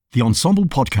The Ensemble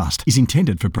podcast is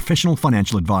intended for professional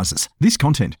financial advisors. This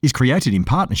content is created in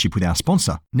partnership with our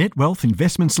sponsor, Net Wealth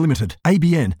Investments Limited,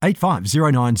 ABN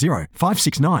 85090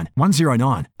 569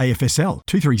 109, AFSL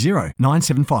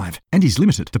 230975, and is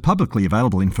limited to publicly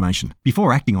available information.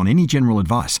 Before acting on any general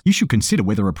advice, you should consider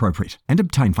whether appropriate and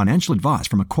obtain financial advice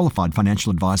from a qualified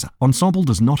financial advisor. Ensemble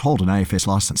does not hold an AFS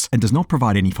license and does not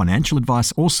provide any financial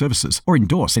advice or services or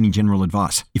endorse any general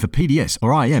advice. If a PDS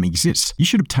or IM exists, you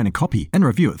should obtain a copy and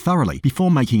review it thoroughly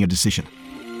before making a decision.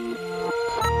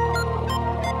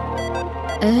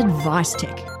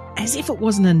 AdviceTech. As if it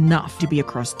wasn't enough to be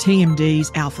across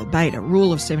TMDs, alpha, beta,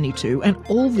 rule of 72, and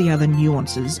all the other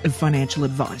nuances of financial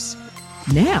advice.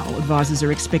 Now, advisors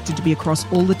are expected to be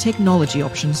across all the technology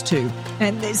options too,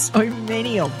 and there's so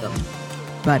many of them.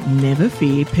 But never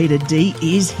fear, Peter D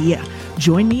is here.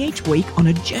 Join me each week on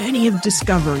a journey of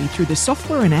discovery through the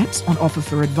software and apps on offer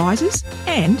for advisors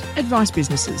and advice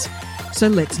businesses. So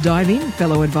let's dive in,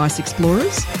 fellow advice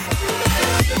explorers.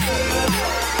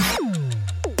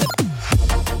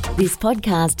 This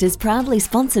podcast is proudly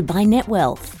sponsored by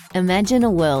NetWealth. Imagine a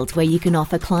world where you can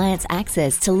offer clients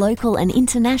access to local and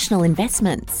international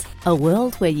investments. A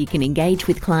world where you can engage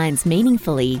with clients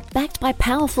meaningfully, backed by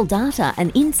powerful data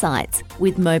and insights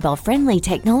with mobile-friendly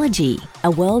technology.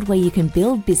 A world where you can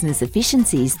build business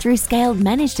efficiencies through scaled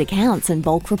managed accounts and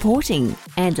bulk reporting.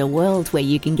 And a world where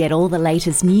you can get all the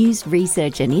latest news,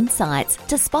 research and insights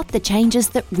to spot the changes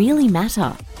that really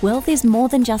matter. Wealth is more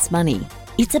than just money.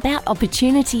 It's about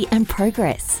opportunity and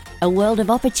progress. A world of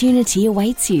opportunity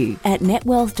awaits you at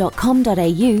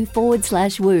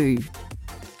netwealth.com.au/woo.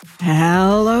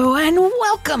 Hello and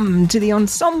welcome to the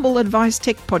Ensemble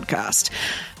AdviceTech podcast.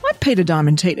 I'm Peter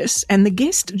Diamond-Titus, and the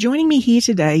guest joining me here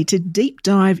today to deep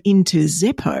dive into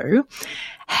Xeppo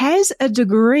has a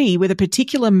degree with a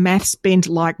particular maths bent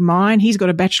like mine. He's got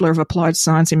a Bachelor of Applied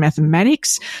Science in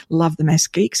Mathematics. Love the maths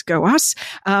geeks, go us.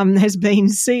 Has been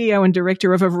CEO and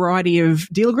director of a variety of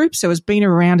dealer groups, so has been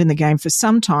around in the game for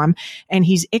some time. And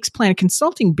his Xplan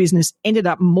consulting business ended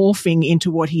up morphing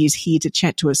into what he is here to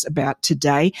chat to us about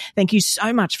today. Thank you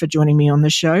so much for joining me on the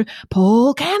show,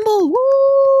 Paul Campbell.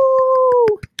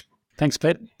 Woo! Thanks,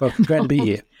 Pete. Well, glad to be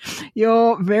here.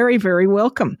 You're very, very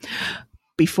welcome.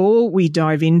 Before we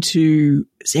dive into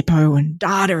Xeppo and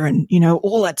data and,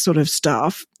 all that sort of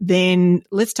stuff, then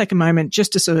let's take a moment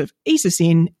just to sort of ease us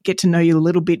in, get to know you a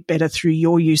little bit better through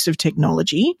your use of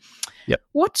technology. Yep.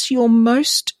 What's your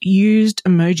most used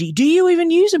emoji? Do you even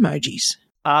use emojis?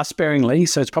 Sparingly,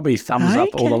 so it's probably thumbs up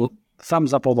or the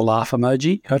laugh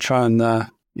emoji. I try and, nice.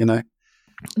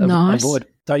 avoid.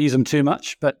 Don't use them too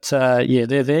much, but they're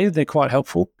there. They're quite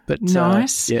helpful. But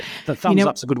nice. The thumbs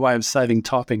up's a good way of saving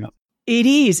typing up. It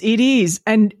is.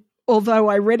 And although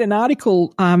I read an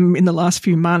article in the last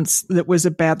few months that was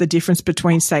about the difference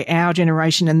between, say, our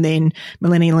generation and then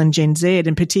millennial and Gen Z,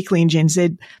 and particularly in Gen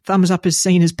Z, thumbs up is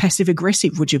seen as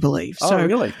passive-aggressive, would you believe? Oh,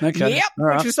 really? Okay. Yep,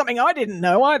 right. Which was something I didn't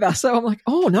know either. So I'm like,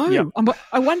 oh, no. Yep.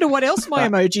 I wonder what else my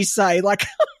emojis say. Like,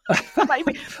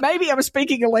 maybe I'm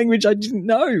speaking a language I didn't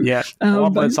know. Yeah.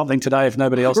 I've learned something today if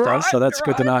nobody else does, so that's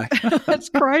good to know. That's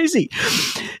crazy.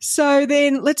 So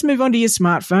then let's move on to your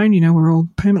smartphone. We're all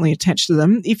permanently attached to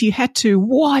them. If you had to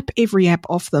wipe every app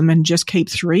off them and just keep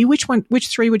three, which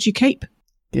three would you keep?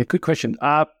 Yeah, good question.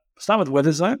 Start with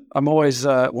Weather Zone. I'm always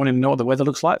wanting to know what the weather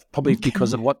looks like, probably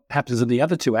because of what happens in the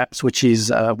other two apps, which is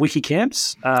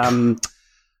Wikicamps.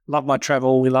 Love my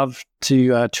travel. We love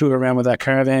to tour around with our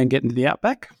caravan, get into the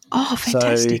outback. Oh,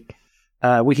 fantastic.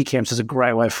 So Wikicamps is a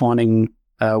great way of finding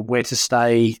where to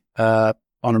stay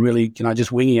on a really,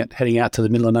 just winging it, heading out to the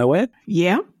middle of nowhere.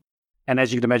 Yeah. And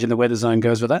as you can imagine, the Weather Zone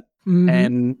goes with that. Mm-hmm.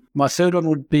 And my third one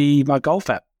would be my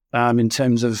golf app in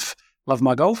terms of love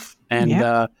my golf.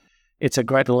 And it's a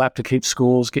great little app to keep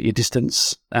scores, get your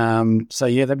distance.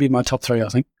 That'd be my top three, I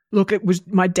think. Look,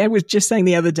 my dad was just saying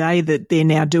the other day that they're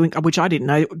now doing, which I didn't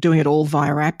know, doing it all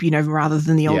via app, rather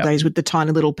than the old days with the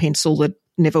tiny little pencil that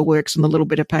never works on the little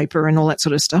bit of paper and all that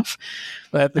sort of stuff.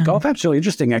 The golf app's really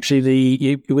interesting,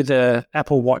 actually. With the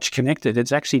Apple Watch connected,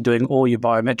 it's actually doing all your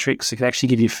biometrics. It can actually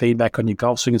give you feedback on your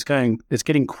golf swing. It's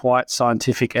getting quite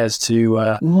scientific as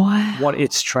to what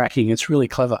it's tracking. It's really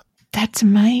clever. That's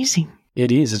amazing. It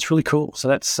is. It's really cool. So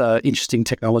that's interesting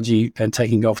technology and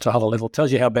taking golf to a higher level.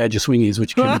 Tells you how bad your swing is,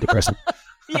 which can be depressing.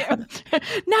 Yeah.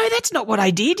 No, that's not what I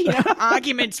did.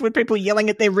 Arguments with people yelling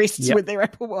at their wrists with their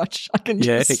Apple Watch. I can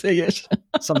just see it.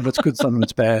 Some of it's good, some of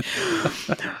it's bad.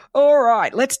 All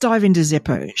right. Let's dive into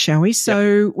Xeppo, shall we?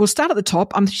 So we'll start at the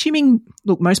top. I'm assuming,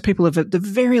 look, most people have at the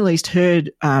very least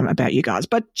heard about you guys,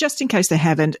 but just in case they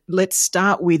haven't, let's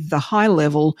start with the high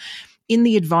level in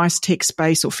the advice tech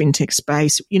space or fintech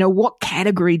space, what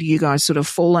category do you guys sort of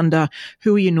fall under?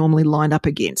 Who are you normally lined up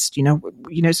against?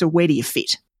 So where do you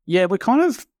fit? Yeah, we kind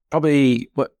of we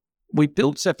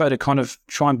built Xeppo to kind of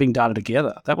try and bring data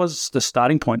together. That was the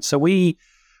starting point. So we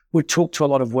would talk to a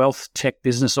lot of wealth tech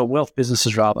business or wealth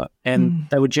businesses rather, and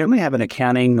they would generally have an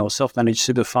accounting or self-managed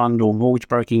super fund or mortgage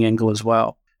broking angle as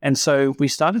well. And so we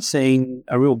started seeing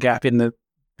a real gap in the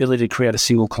ability to create a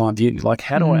single client view. Like,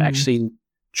 how do I actually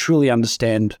truly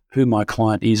understand who my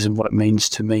client is and what it means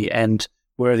to me and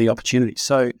where are the opportunities?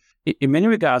 So in many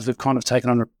regards, we've kind of taken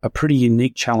on a pretty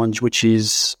unique challenge, which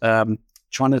is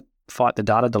trying to fight the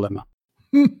data dilemma.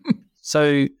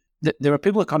 So there are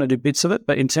people that kind of do bits of it,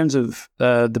 but in terms of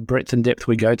the breadth and depth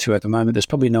we go to at the moment, there's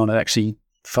probably no one that actually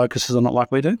focuses on it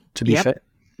like we do, to be fair.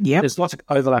 Yep. There's lots of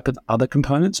overlap with other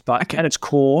components, but at its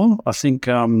core, I think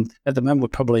at the moment we're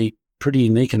probably pretty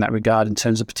unique in that regard in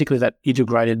terms of particularly that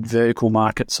integrated vertical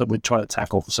markets that we're trying to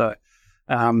tackle. So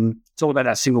it's all about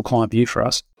that single client view for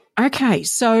us. Okay,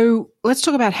 so let's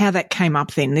talk about how that came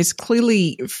up then. There's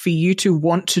clearly for you to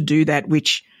want to do that,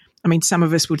 which, I mean, some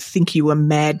of us would think you were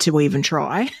mad to even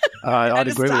try. I'd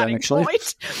agree with that, actually.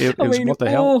 It was what the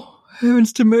hell? Oh,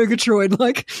 heavens to Murgatroyd.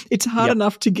 Like, it's hard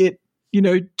enough to get, 2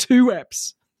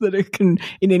 apps that it can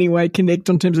in any way connect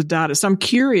on terms of data. So I'm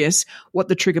curious what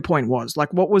the trigger point was.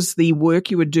 Like, what was the work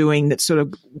you were doing that sort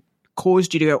of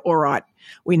caused you to go, all right,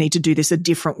 we need to do this a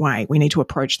different way. We need to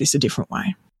approach this a different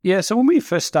way. Yeah, so when we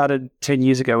first started 10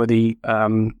 years ago with the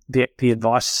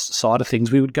advice side of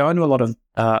things, we would go into a lot of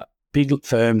big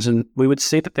firms and we would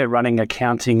see that they're running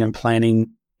accounting and planning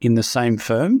in the same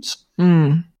firms.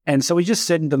 And so we just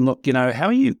said to them, look, how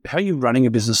are you running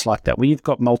a business like that? Well, you've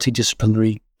got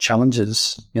multidisciplinary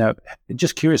challenges,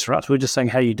 just curious for us. We were just saying,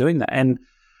 how are you doing that? And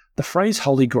the phrase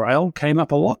Holy Grail came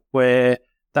up a lot where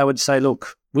they would say,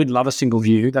 look, we'd love a single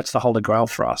view. That's the Holy Grail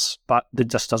for us, but it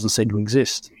just doesn't seem to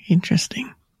exist.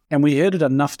 Interesting. And we heard it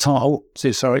enough time. Oh,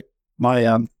 sorry,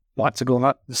 my lights are going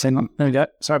up. There we go.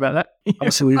 Sorry about that.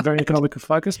 Obviously, we're very economically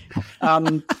focused.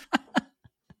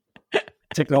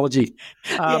 Technology.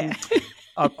 I'm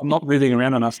not moving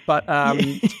around enough, but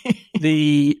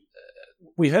we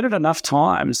heard it enough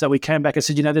times that we came back and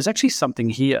said, there's actually something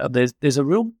here. There's a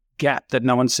real gap that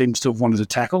no one seems to have wanted to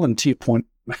tackle. And to your point,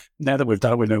 now that we've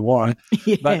done it, we know why.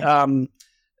 But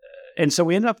and so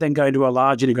we ended up then going to a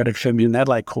large integrated firm in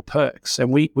Adelaide called Perks, and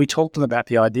we talked to them about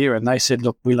the idea, and they said,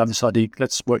 look, we love this idea.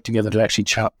 Let's work together to actually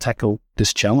tackle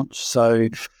this challenge. So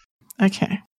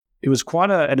it was quite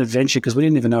an adventure because we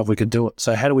didn't even know if we could do it.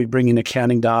 So how do we bring in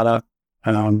accounting data,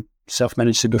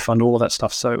 self-managed super fund, all of that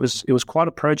stuff? So it was quite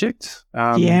a project.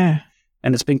 And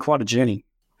it's been quite a journey.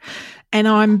 And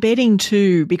I'm betting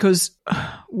too, because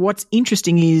what's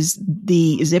interesting is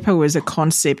the Xeppo as a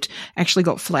concept actually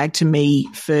got flagged to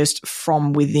me first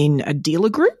from within a dealer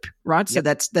group, right? So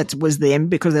that was them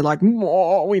because they're like,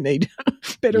 oh, we need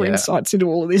better insights into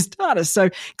all of this data. So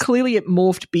clearly it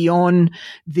morphed beyond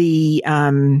the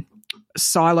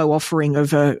silo offering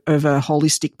of a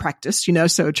holistic practice,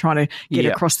 so trying to get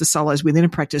across the silos within a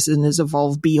practice and has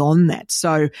evolved beyond that.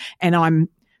 So, and I'm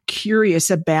curious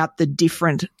about the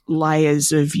different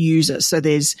layers of users. So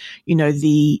there's,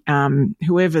 the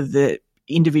whoever the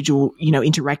individual,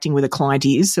 interacting with a client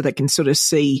is, so they can sort of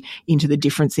see into the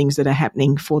different things that are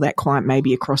happening for that client,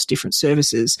 maybe across different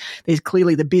services. There's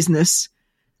clearly the business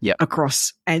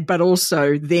across, but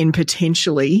also then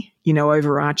potentially,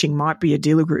 overarching might be a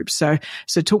dealer group. So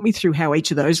talk me through how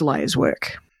each of those layers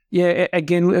work. Yeah,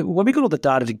 again, when we got all the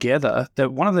data together,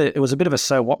 it was a bit of a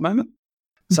so what moment.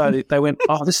 So they went,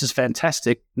 oh, this is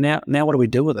fantastic. Now what do we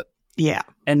do with it? Yeah.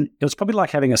 And it was probably like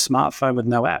having a smartphone with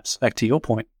no apps, back to your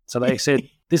point. So they said,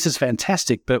 this is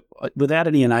fantastic, but without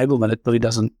any enablement, it really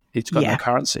doesn't, it's got no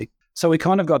currency. So we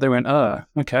kind of got there and went,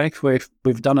 oh, okay,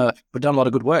 we've done a lot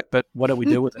of good work, but what do we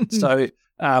do with it?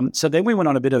 So then we went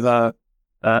on a bit of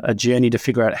a journey to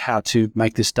figure out how to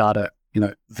make this data,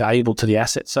 valuable to the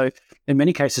asset. So in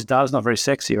many cases, data's not very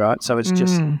sexy, right? So it's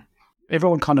just,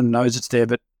 everyone kind of knows it's there,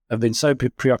 but have been so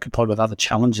preoccupied with other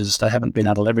challenges, they haven't been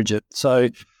able to leverage it. So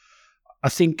I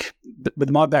think with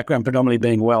my background predominantly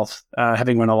being wealth,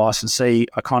 having run a licensee,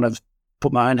 I kind of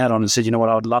put my own hat on and said, I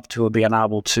would love to be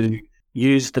able to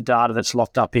use the data that's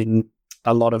locked up in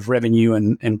a lot of revenue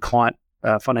and client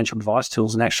financial advice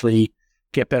tools and actually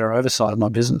get better oversight of my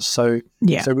business. So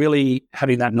really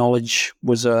having that knowledge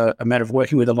was a matter of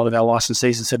working with a lot of our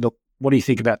licensees and said, look, what do you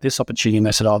think about this opportunity? And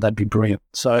they said, oh, that'd be brilliant.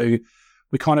 So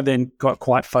we kind of then got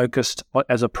quite focused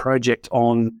as a project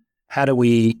on how do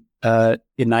we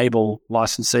enable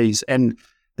licensees. And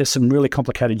there's some really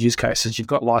complicated use cases. You've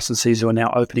got licensees who are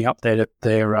now opening up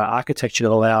their architecture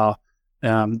to allow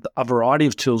a variety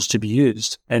of tools to be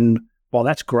used. And while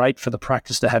that's great for the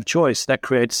practice to have choice, that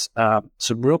creates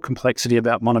some real complexity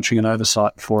about monitoring and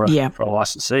oversight for a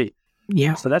licensee.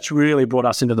 Yeah. So that's really brought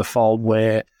us into the fold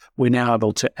where we're now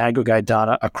able to aggregate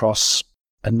data across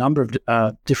a number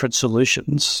of different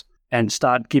solutions and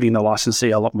start giving the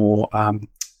licensee a lot more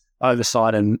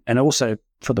oversight and also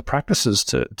for the practices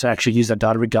to actually use that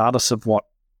data regardless of what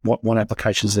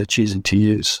applications they're choosing to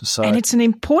use. So, and it's an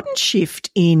important shift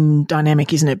in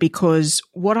dynamic, isn't it? Because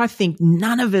what I think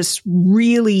none of us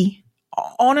really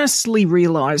honestly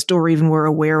realized or even were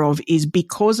aware of is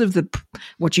because of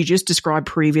what you just described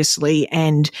previously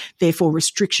and therefore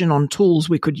restriction on tools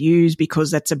we could use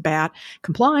because that's about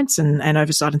compliance and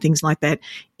oversight and things like that.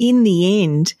 In the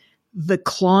end,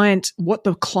 what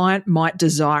the client might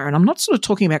desire, and I'm not sort of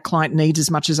talking about client needs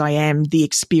as much as I am the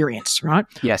experience, right?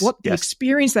 Yes. What the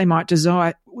experience they might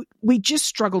desire, we just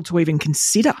struggled to even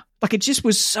consider. Like it just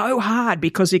was so hard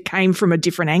because it came from a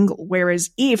different angle. Whereas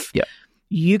if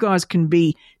you guys can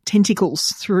be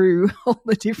tentacles through all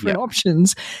the different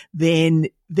options, then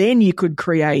you could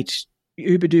create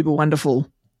uber-duper wonderful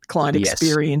client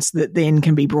experience that then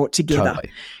can be brought together,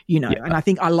 and I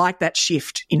think I like that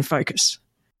shift in focus.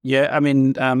 Yeah, I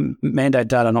mean, mandate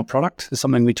data, not product, is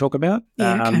something we talk about.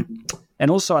 Yeah, okay.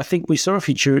 And also, I think we saw a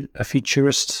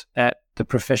futurist at the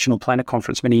Professional Planner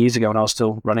Conference many years ago when I was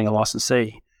still running a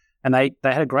licensee. And they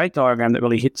had a great diagram that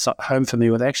really hits home for me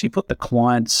where they actually put the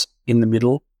clients in the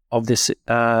middle of this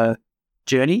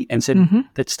journey and said,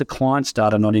 that's the client's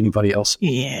data, not anybody else.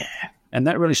 Yeah. And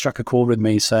that really struck a chord with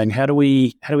me saying, how do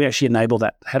we actually enable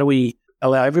that? How do we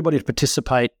allow everybody to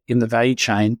participate in the value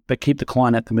chain but keep the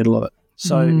client at the middle of it?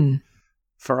 So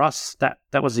for us,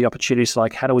 that was the opportunity. So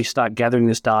like, how do we start gathering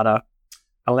this data,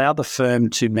 allow the firm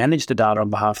to manage the data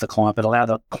on behalf of the client, but allow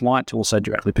the client to also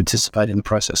directly participate in the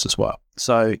process as well.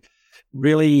 So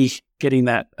really getting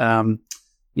that,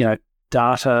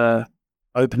 data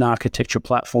open architecture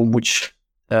platform, which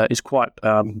is quite,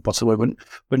 what's the word?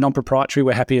 We're non-proprietary.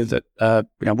 We're happy that,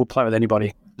 we'll play with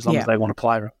anybody as long as they want to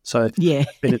play. So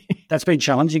that's been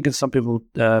challenging because some people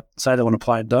say they want to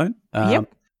play and don't.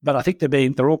 But I think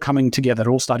they're all coming together.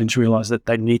 They're all starting to realise that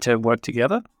they need to work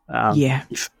together. And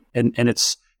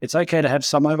it's okay to have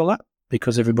some overlap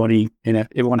because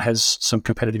everyone has some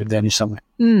competitive advantage somewhere.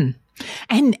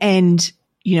 And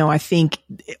I think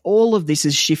all of this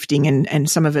is shifting and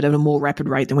some of it at a more rapid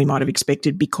rate than we might have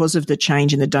expected because of the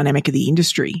change in the dynamic of the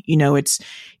industry.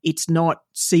 It's not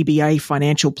CBA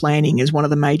financial planning as one of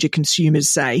the major consumers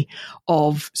say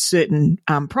of certain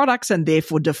products and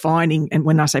therefore defining, and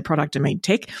when I say product, I mean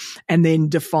tech, and then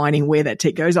defining where that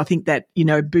tech goes. I think that,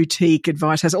 boutique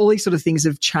advice has all these sort of things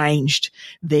have changed.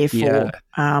 Therefore,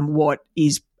 what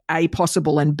is A,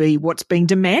 possible and B, what's being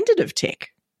demanded of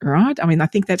tech, right? I mean, I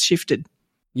think that's shifted.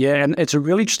 Yeah, and it's a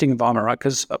really interesting environment, right?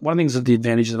 Because one of the things of the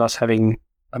advantages of us having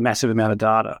a massive amount of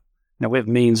data, we have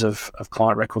millions of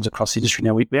client records across the industry.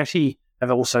 Now, we actually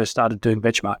have also started doing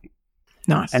benchmarking.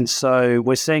 Nice. And so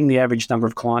we're seeing the average number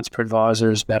of clients per advisor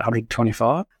is about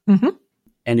 125.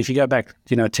 And if you go back,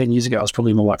 10 years ago, it was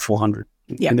probably more like 400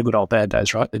 in the good old bad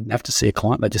days, right? They didn't have to see a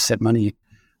client. They just sent money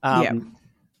in.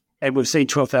 And we've seen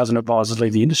 12,000 advisors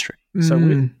leave the industry. So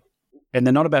and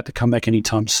they're not about to come back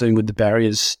anytime soon with the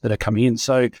barriers that are coming in.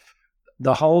 So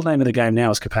the whole name of the game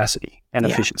now is capacity and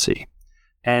efficiency.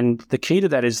 And the key to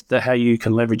that is how you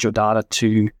can leverage your data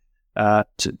to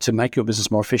make your business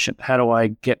more efficient. How do I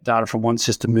get data from one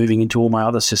system moving into all my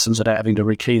other systems without having to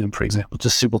rekey them, for example?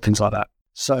 Just simple things like that.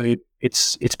 So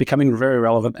it's becoming very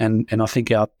relevant. And I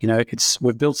think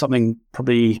we've built something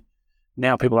probably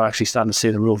now people are actually starting to see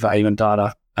the real value in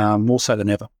data more so than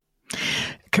ever.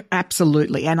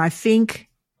 Absolutely. And I think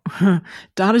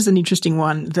data is an interesting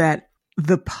one that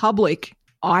the public,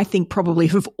 I think, probably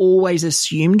have always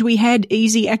assumed we had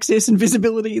easy access and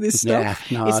visibility of this stuff.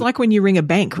 It's like when you ring a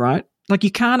bank, right? Like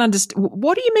you can't understand.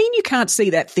 What do you mean you can't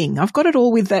see that thing? I've got it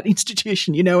all with that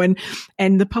institution,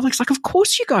 and the public's like, of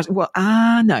course you guys. Well,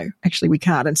 no, actually we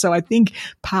can't. And so I think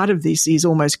part of this is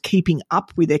almost keeping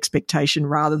up with expectation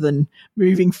rather than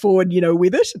moving forward,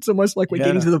 with it. It's almost like we're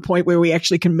getting to the point where we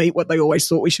actually can meet what they always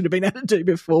thought we should have been able to do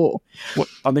before. Well,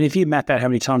 I mean, if you map out how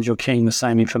many times you're keying the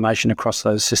same information across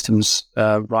those systems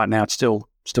right now, it's still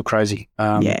crazy.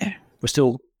 We're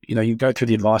still. You go through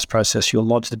the advice process, you'll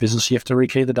lodge the business, you have to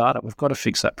rekey the data. We've got to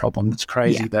fix that problem. It's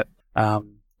crazy that, and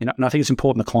I think it's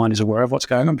important the client is aware of what's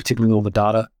going on, particularly all the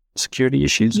data security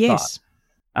issues. Yes.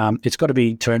 But it's got to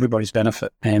be to everybody's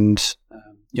benefit. And,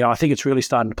 I think it's really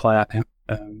starting to play out now.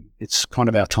 It's kind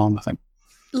of our time, I think.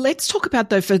 Let's talk about,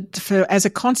 though, for as a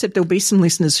concept, there'll be some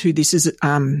listeners who this is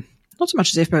not so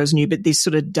much Xeppo is new, but this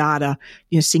sort of data,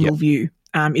 single view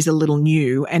is a little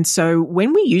new. And so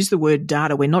when we use the word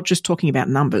data, we're not just talking about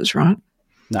numbers, right?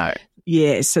 No.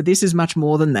 Yeah, so this is much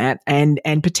more than that and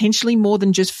potentially more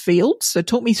than just fields. So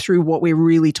talk me through what we're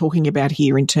really talking about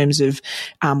here in terms of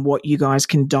what you guys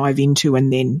can dive into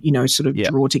and then, sort of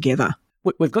draw together.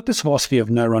 We've got this philosophy of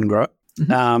know, run, grow.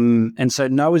 And so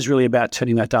know is really about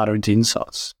turning that data into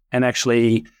insights and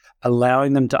actually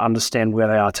allowing them to understand where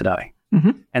they are today.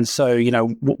 And so,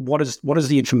 what is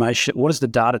the information, what is the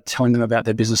data telling them about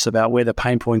their business, about where the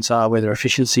pain points are, where their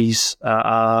efficiencies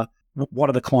are, what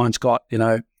are the clients got,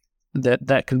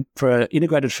 that can, for an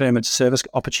integrated firm, it's service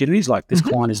opportunities, like this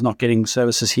client is not getting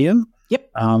services here.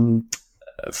 Yep.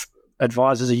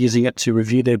 Advisors are using it to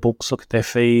review their books, look at their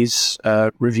fees,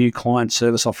 review client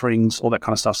service offerings, all that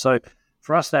kind of stuff. So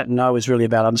for us, that know is really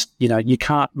about, you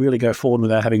can't really go forward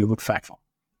without having a good fact find.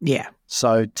 Yeah.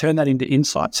 So turn that into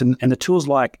insights. And the tools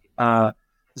like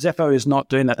Xeppo is not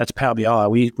doing that. That's Power BI.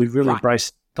 We really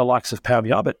embrace the likes of Power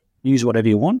BI, but use whatever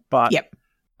you want. But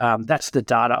that's the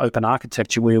data open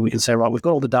architecture where we can say, right, we've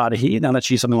got all the data here. Now let's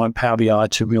use something like Power BI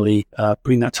to really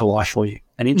bring that to life for you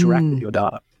and interact with your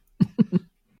data.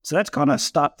 So that's kind of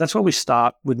that's where we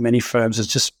start with many firms, is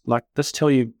just like,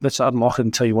 let's unlock it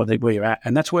and tell you where you're at.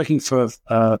 And that's working for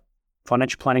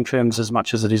financial planning firms as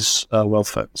much as it is wealth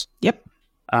firms. Yep.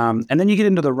 And then you get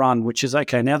into the run, which is,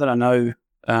 okay, now that I know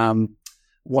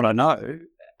what I know,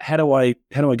 how do I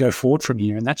go forward from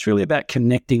here? And that's really about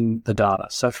connecting the data.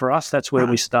 So for us, that's where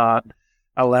we start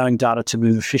allowing data to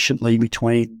move efficiently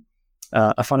between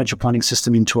a financial planning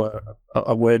system into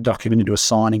a Word document, into a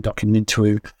signing document,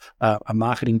 into a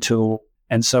marketing tool.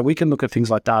 And so we can look at things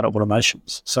like data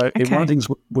automations. So one of the things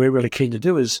we're really keen to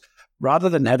do is, rather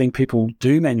than having people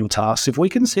do manual tasks, if we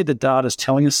can see the data is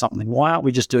telling us something, why aren't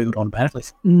we just doing it automatically?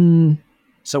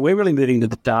 So we're really moving to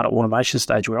the data automation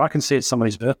stage where I can see it's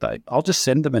somebody's birthday. I'll just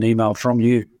send them an email from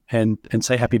you and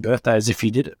say happy birthday as if you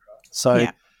did it. So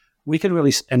we can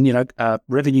really, and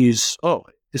revenues,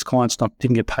 this client's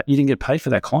didn't get paid. You didn't get paid for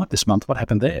that client this month. What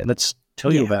happened there? Let's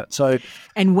tell you about it. So,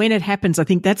 and when it happens, I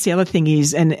think that's the other thing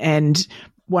is, and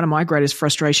one of my greatest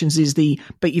frustrations is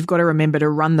but you've got to remember to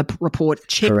run the report,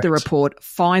 check the report,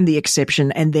 find the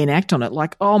exception, and then act on it.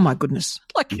 Like, oh my goodness.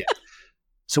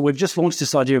 So we've just launched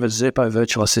this idea of a Xeppo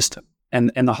virtual assistant.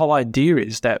 And the whole idea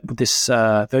is that this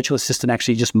virtual assistant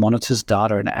actually just monitors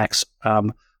data and acts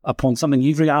upon something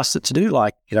you've asked it to do.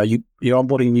 Like, you're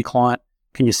onboarding a new client,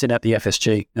 can you send out the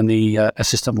FSG? And the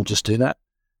assistant will just do that.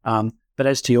 But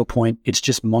as to your point, it's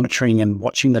just monitoring and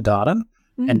watching the data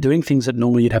and doing things that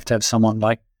normally you'd have to have someone,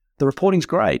 like, the reporting's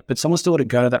great, but someone's still got to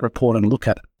go to that report and look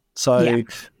at it. So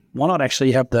why not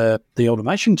actually have the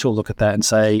automation tool look at that and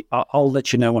say, I'll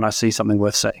let you know when I see something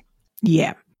worth seeing.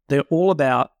 Yeah. They're all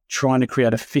about trying to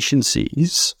create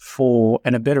efficiencies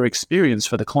and a better experience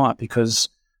for the client, because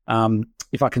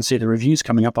if I can see the reviews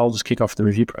coming up, I'll just kick off the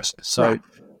review process. So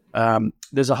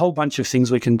there's a whole bunch of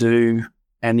things we can do,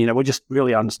 and we're just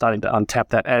really starting to untap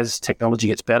that as technology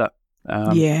gets better.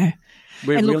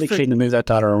 We're really keen to move that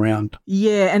data around.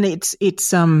 Yeah, and it's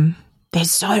there's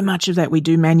so much of that we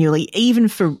do manually, even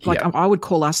for I would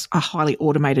call us a highly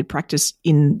automated practice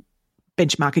in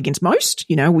benchmark against most.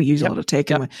 We use a lot of tech,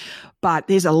 but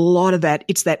there's a lot of that.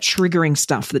 It's that triggering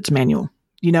stuff that's manual.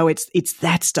 It's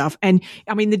that stuff. And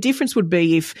I mean, the difference would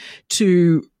be if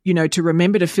to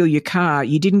remember to fill your car,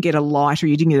 you didn't get a light or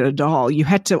you didn't get a dial. You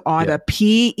had to either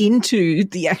peer into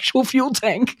the actual fuel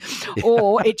tank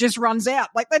or it just runs out.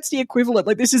 Like, that's the equivalent.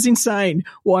 Like, this is insane.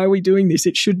 Why are we doing this?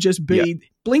 It should just be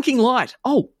blinking light.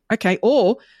 Oh, okay.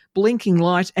 Or blinking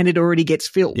light and it already gets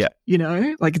filled.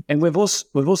 And we've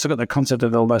also got the concept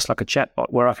of almost like a chatbot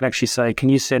where I can actually say, can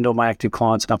you send all my active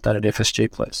clients an updated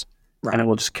FSG, please? Right. And it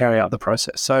will just carry out the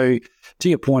process. So to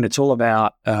your point, it's all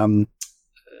about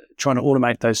trying to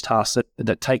automate those tasks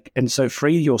that take, and so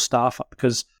free your staff up,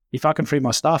 because if I can free my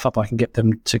staff up, I can get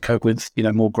them to cope with,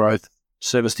 more growth,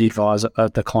 service the advisor,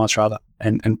 the clients rather,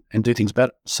 and do things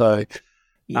better. So,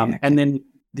 and then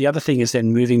the other thing is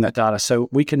then moving that data. So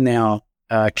we can now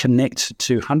connect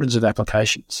to hundreds of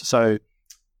applications. So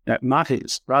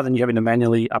marketers, rather than you having to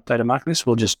manually update a marketing list,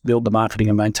 we'll just build the marketing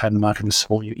and maintain the marketing list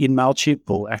for you in MailChimp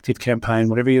or ActiveCampaign,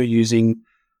 whatever you're using.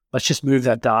 Let's just move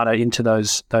that data into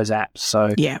those apps.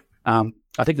 So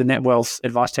I think the Net Wealth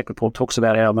AdviceTech report talks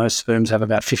about how most firms have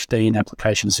about 15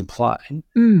 applications in play.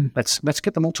 Let's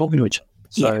get them all talking to each other.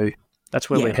 So that's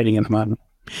where we're heading at the moment.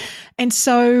 And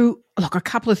so, look, a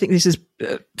couple of things. This is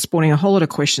spawning a whole lot of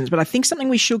questions, but I think something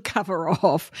we should cover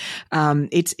off.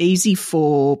 It's easy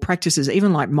for practices,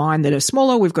 even like mine, that are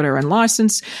smaller. We've got our own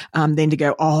license. Then to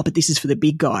go, but this is for the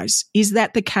big guys. Is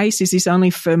that the case? Is this only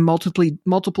for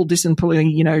multiple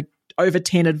disciplinary, over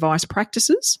 10 advice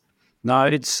practices? No,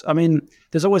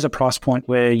 there's always a price point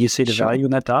where you see the value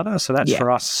in that data. So that's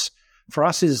for us. For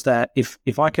us is that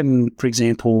if I can, for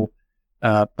example,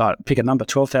 pick a number,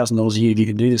 $12,000 a year, if you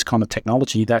can do this kind of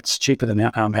technology, that's cheaper than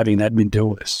having an admin deal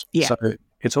with this. Yeah. So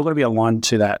it's all got to be aligned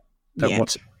to that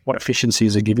what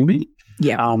efficiencies are giving me.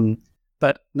 Yeah.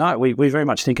 But no, we very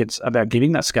much think it's about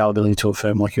giving that scalability to a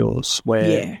firm like yours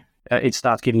where it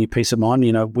starts giving you peace of mind.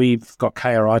 We've got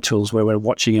KRI tools where we're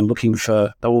watching and looking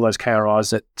for all those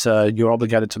KRIs that you're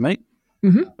obligated to meet.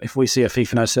 Mm-hmm. If we see a fee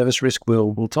for no service risk,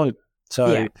 we'll tell you.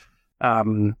 So,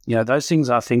 those things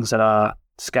are things that are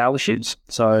scale issues.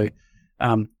 So,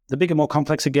 the bigger, more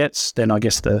complex it gets, then I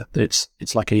guess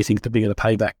it's like anything, the bigger the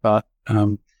payback. But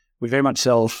we very much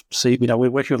we're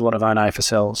working with a lot of own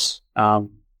AFSLs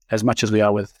as much as we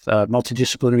are with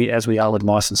multidisciplinary, as we are with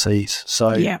licensees.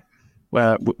 So,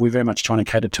 we're very much trying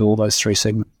to cater to all those three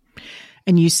segments.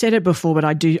 And you said it before, but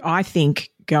I think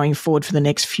going forward for the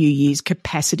next few years,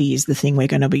 capacity is the thing we're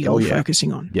going to be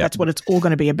focusing on. Yep. That's what it's all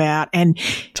going to be about. And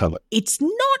it's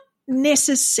not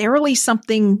necessarily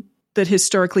something that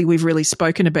historically we've really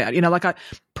spoken about.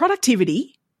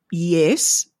 Productivity,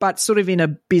 yes, but sort of in a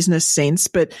business sense,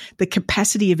 but the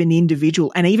capacity of an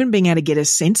individual and even being able to get a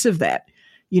sense of that.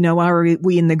 Are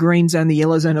we in the green zone, the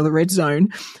yellow zone, or the red zone?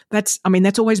 That's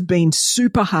always been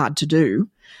super hard to do.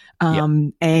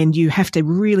 And you have to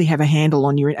really have a handle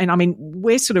on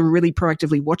we're sort of really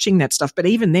proactively watching that stuff, but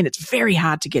even then it's very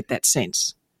hard to get that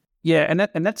sense. Yeah.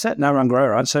 And that's at no run grow,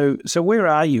 right? So where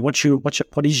are you?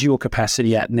 What is your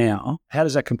capacity at now? How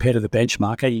does that compare to the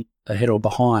benchmark? Are you ahead or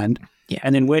behind? Yeah.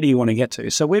 And then where do you want to get to?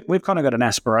 So we've kind of got an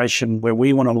aspiration where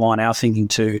we want to align our thinking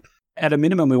to, at a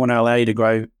minimum, we want to allow you to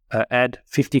grow, add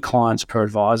 50 clients per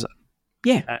advisor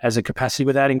as a capacity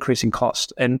without increasing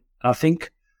cost. And I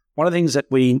think one of the things that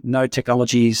we know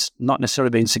technology's not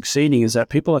necessarily been succeeding is that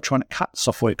people are trying to cut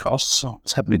software costs. Oh,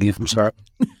 it's happening here. I'm sorry.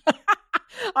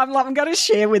 I'm going to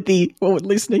share with the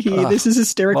listener here. This is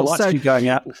hysterical. My lights keep going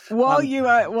out. While you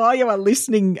are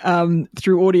listening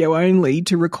through audio only,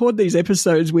 to record these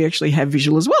episodes, we actually have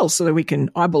visual as well, so that we can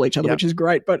eyeball each other, which is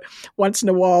great. But once in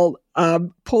a while,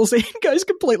 Paul's end goes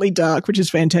completely dark, which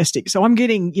is fantastic. So I'm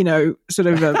getting, sort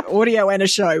of an audio and a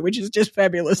show, which is just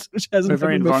fabulous, which hasn't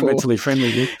happened before. We're very environmentally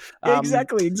friendly.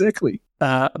 Exactly.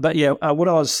 But what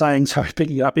I was saying,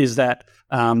 picking up is that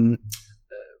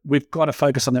we've got to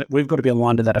focus on that. We've got to be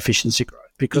aligned to that efficiency growth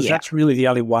because that's really the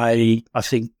only way I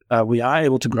think we are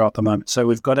able to grow at the moment. So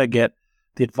we've got to get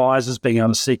the advisors being able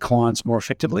to see clients more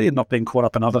effectively and not being caught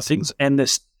up in other things. And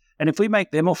if we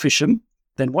make them efficient,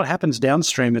 then what happens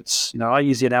downstream? It's, I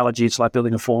use the analogy, it's like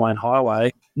building a 4-lane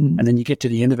highway and then you get to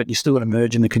the end of it, you still got to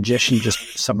merge in the congestion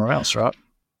just somewhere else, right?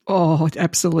 Oh,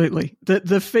 absolutely.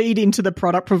 The feed into the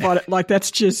product provider,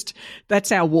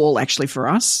 that's our wall actually for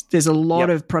us. There's a lot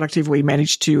of productivity we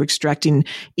manage to extract in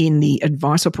the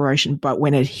advice operation, but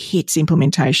when it hits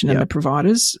implementation and the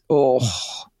providers,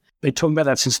 been talking about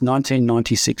that since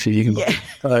 1996, if you can believe.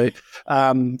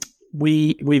 So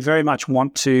we very much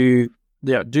want to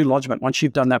do lodgement. Once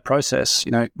you've done that process,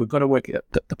 we've got to work.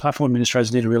 The platform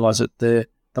administrators need to realise that the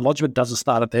lodgement doesn't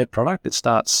start at their product; it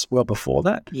starts well before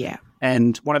that. Yeah.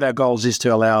 And one of our goals is to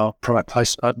allow product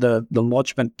place the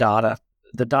lodgement data,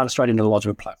 the data straight into the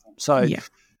lodgement platform. So,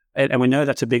 and we know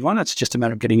that's a big one. It's just a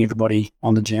matter of getting everybody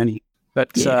on the journey.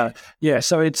 But so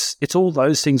it's all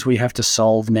those things we have to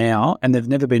solve now, and they've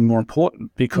never been more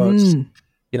important because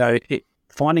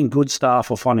finding good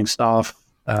staff or finding staff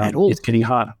it's getting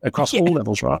harder across all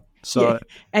levels, right? So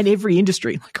and every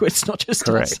industry, it's not just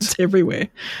us, it's everywhere.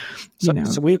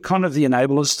 So we're kind of the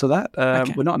enablers to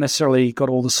that. We're not necessarily got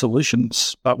all the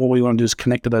solutions, but what we want to do is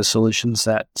connect to those solutions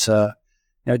that,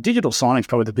 digital signing is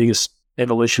probably the biggest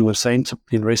evolution we've seen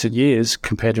in recent years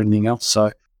compared to anything else.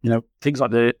 So, things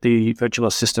like the virtual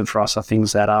assistant for us are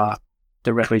things that are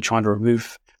directly trying to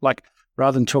remove,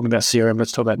 rather than talking about CRM,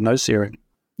 let's talk about no CRM.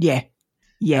 Yeah.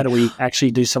 Yeah. How do we actually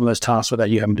do some of those tasks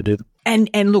without you having to do them?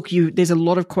 And look, there's a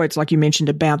lot of quotes, like you mentioned,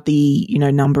 about the,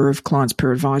 number of clients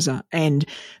per advisor. And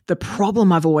the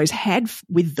problem I've always had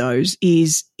with those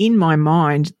is, in my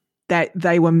mind, that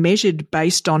they were measured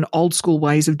based on old school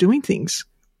ways of doing things.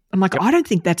 I'm like, I don't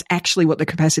think that's actually what the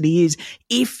capacity is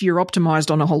if you're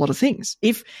optimized on a whole lot of things.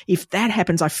 If that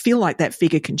happens, I feel like that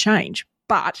figure can change.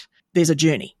 But there's a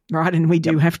journey, right? And we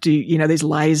do have to, there's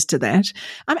layers to that.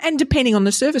 And depending on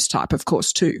the service type, of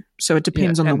course, too. So it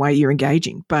depends on the way you're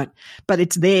engaging. But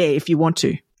it's there if you want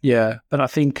to. Yeah. But I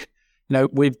think,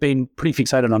 we've been pretty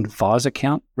fixated on advisor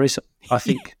count recently. I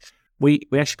think we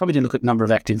actually probably didn't look at number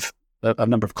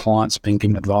of clients being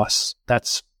given advice.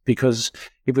 That's because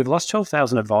if we've lost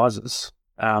 12,000 advisors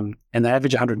and they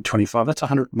average 125, that's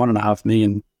 $1.5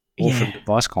 million orphaned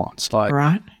advice clients. Like,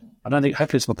 right. I don't think,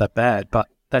 hopefully it's not that bad, but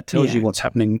that tells you what's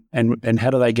happening and how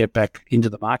do they get back into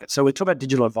the market. So we talk about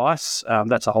digital advice.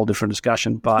 That's a whole different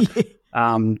discussion. But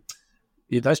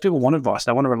those people want advice.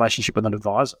 They want a relationship with an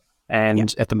advisor.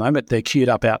 And at the moment, they're queued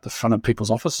up out the front of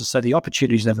people's offices. So the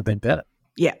opportunity's never been better.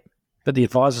 Yeah. But the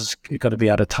advisor's got to be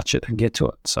able to touch it and get to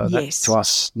it. So that, to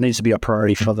us, needs to be a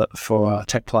priority for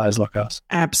tech players like us.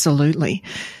 Absolutely.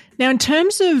 Now, in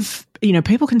terms of,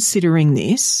 people considering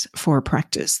this for a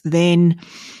practice, then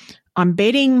I'm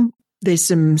betting there's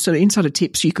some sort of insider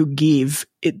tips you could give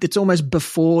that's almost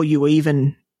before you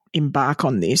even embark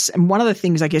on this. And one of the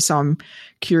things I guess I'm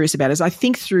curious about is I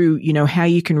think through, how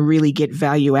you can really get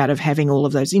value out of having all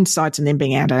of those insights and then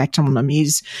being able to act on them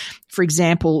is, for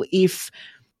example, if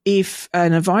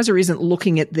an advisor isn't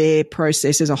looking at their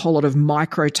process as a whole lot of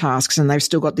micro tasks and they've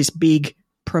still got this big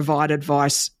provide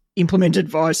advice, implement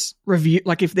advice, review,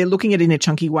 like if they're looking at it in a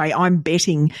chunky way, I'm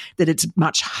betting that it's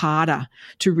much harder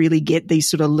to really get these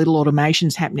sort of little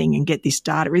automations happening and get this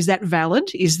data. Is that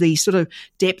valid? Is the sort of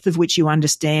depth of which you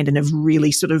understand and have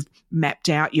really sort of mapped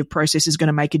out your process is going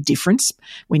to make a difference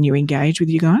when you engage with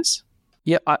you guys?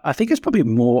 Yeah, I think it's probably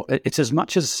more, it's as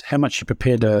much as how much you're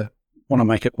prepared to want to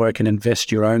make it work and invest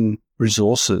your own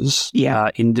resources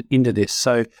into this.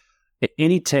 So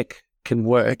any tech can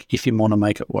work if you want to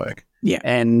make it work. Yeah.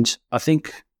 And I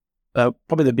think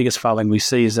probably the biggest failing we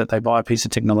see is that they buy a piece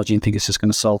of technology and think it's just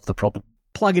going to solve the problem.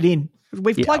 Plug it in.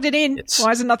 We've plugged it in.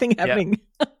 Why is nothing happening?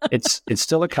 It's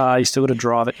still a car. You still got to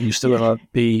drive it and you still got to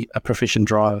be a proficient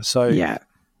driver. So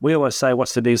we always say,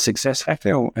 what's the biggest success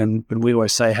factor? And we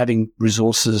always say having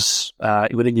resources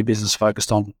within your business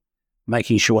focused on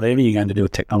making sure whatever you're going to do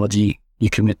with technology, you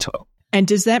commit to it. And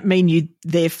does that mean you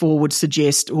therefore would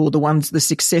suggest, or the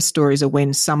success stories are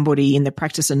when somebody in the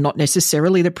practice and not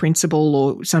necessarily the principal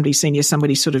or somebody senior,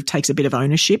 somebody sort of takes a bit of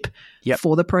ownership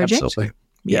for the project? Absolutely.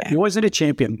 Yeah. You always need a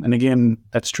champion. And again,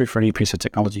 that's true for any piece of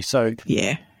technology. So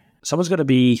someone's got to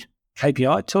be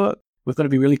KPI to it. We've got to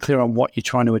be really clear on what you're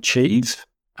trying to achieve.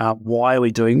 Why are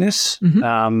we doing this?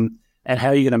 And how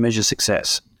are you going to measure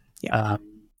success?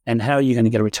 And how are you going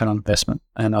to get a return on investment?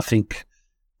 And I think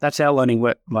that's our learning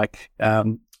work.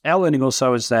 Our learning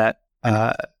also is that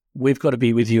we've got to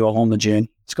be with you along the journey.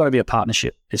 It's got to be a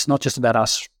partnership. It's not just about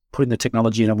us putting the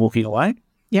technology in and walking away.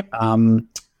 Yep.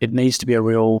 It needs to be a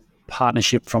real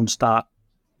partnership from start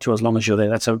to as long as you're there.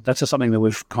 That's something that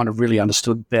we've kind of really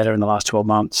understood better in the last 12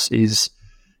 months is,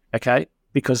 okay,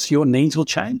 because your needs will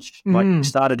change. Like you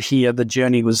started here, the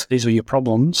journey was, these were your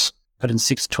problems, but in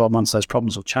 6 to 12 months, those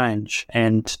problems will change.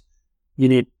 And you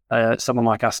need someone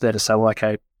like us there to say, well,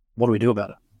 okay, what do we do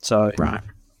about it? So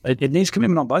it needs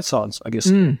commitment on both sides, I guess.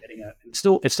 It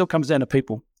still comes down to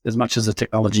people as much as the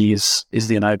technology is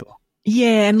the enabler.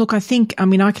 Yeah, and look, I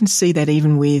can see that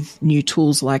even with new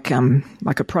tools like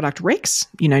a product Rex.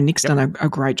 Nick's done a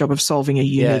great job of solving a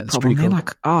unique problem. They're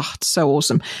like, it's so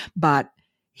awesome. But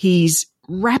he's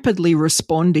rapidly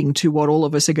responding to what all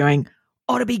of us are going,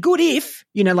 to be good if,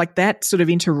 like that sort of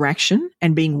interaction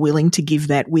and being willing to give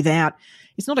that without,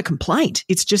 it's not a complaint.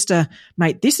 It's just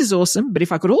mate, this is awesome, but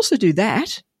if I could also do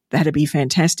that, that'd be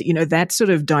fantastic. That sort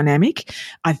of dynamic,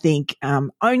 I think,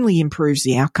 only improves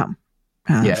the outcome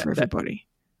for everybody.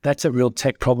 That's a real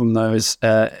tech problem, though, is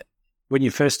when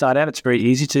you first start out, it's very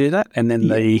easy to do that. And then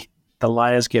the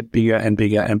layers get bigger and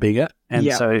bigger and bigger.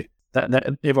 And so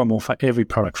that every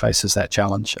product faces that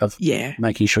challenge of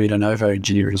making sure you don't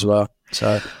over-engineer as well.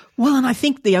 So, well, and I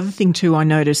think the other thing too I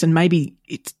notice, and maybe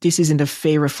this isn't a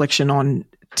fair reflection on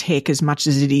tech as much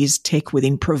as it is tech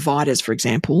within providers, for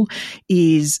example,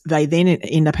 is they then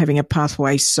end up having a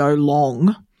pathway so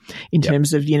long in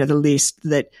terms of, the list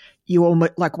that you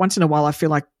almost, like once in a while I feel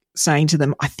like saying to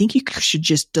them, I think you should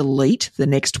just delete the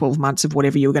next 12 months of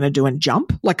whatever you're going to do and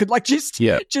jump,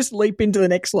 just leap into the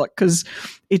next lot, because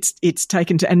it's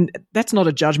taken to, and that's not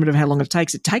a judgment of how long it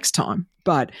takes. It takes time,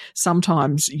 but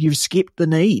sometimes you've skipped the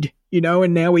need,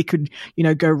 and now we could,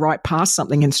 go right past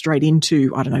something and straight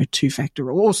into, I don't know, two-factor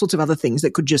or all sorts of other things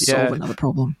that could just solve another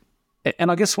problem.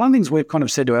 And I guess one of the things we've kind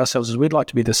of said to ourselves is we'd like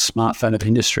to be the smartphone of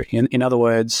industry. In other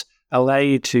words, allow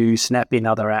you to snap in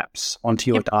other apps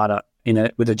onto your data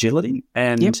with agility.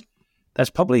 And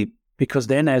that's probably because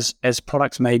then as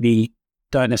products maybe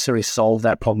don't necessarily solve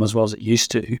that problem as well as it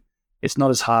used to, it's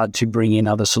not as hard to bring in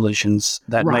other solutions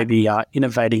that maybe are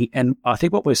innovating. And I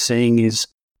think what we're seeing is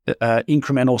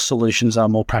incremental solutions are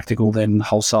more practical than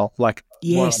wholesale, like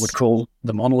what I would call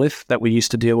the monolith that we used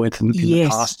to deal with in the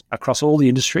past across all the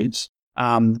industries.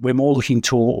 We're more looking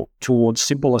towards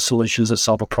simpler solutions that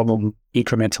solve a problem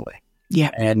incrementally. Yeah.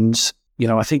 And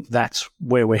I think that's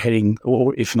where we're heading,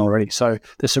 or if not already. So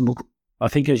there's some I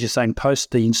think, as you're saying,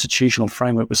 post the institutional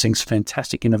framework, we're seeing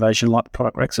fantastic innovation like the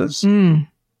product Rexes.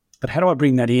 But how do I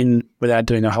bring that in without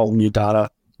doing a whole new data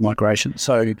migration?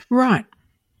 So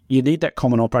you need that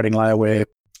common operating layer where,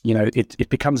 it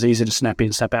becomes easy to snap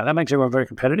in, snap out. That makes everyone very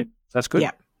competitive. That's good.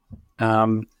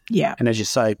 And as you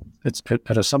say, it's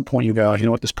at some point you go, you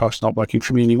know what, this product's not working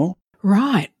for me anymore.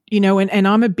 Right. And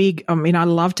I'm I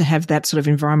love to have that sort of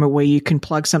environment where you can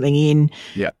plug something in,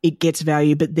 it gets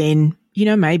value, but then,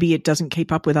 maybe it doesn't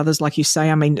keep up with others, like you say.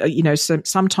 So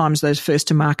sometimes those first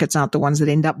to markets aren't the ones that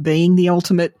end up being the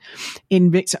ultimate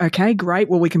index. Okay, great.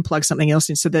 Well, we can plug something else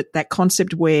in. So that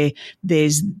concept where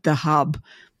there's the hub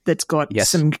that's got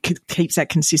keeps that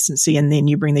consistency, and then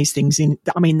you bring these things in.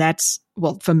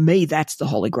 For me, that's the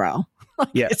holy grail.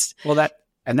 That's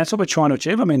what we're trying to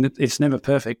achieve. It's never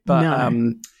perfect, but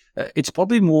it's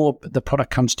probably more the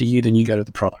product comes to you than you go to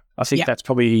the product. I think that's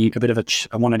probably a bit of a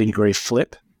 180-degree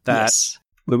flip that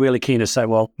we're really keen to say,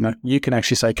 well, you can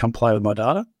actually say, come play with my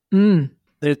data.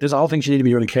 There's a whole thing you need to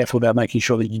be really careful about, making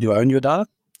sure that you do own your data.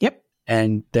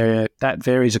 And that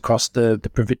varies across the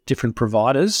different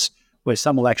providers, where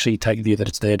some will actually take the view that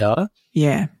it's their data.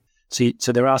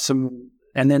 So there are some,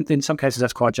 and then in some cases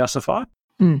that's quite justified.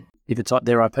 If it's like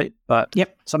their IP, but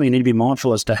something you need to be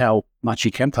mindful as to how much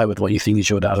you can play with what you think is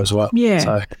your data as well.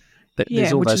 So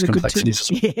there's all those complexities.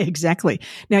 Exactly.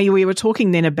 Now we were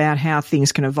talking then about how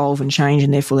things can evolve and change,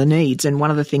 and therefore the needs. And one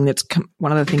of the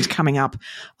things coming up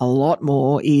a lot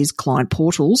more is client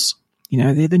portals.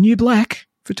 They're the new black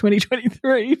for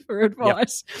 2023 for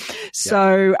advice.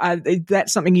 So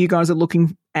that's something you guys are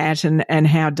looking at, and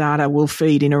how data will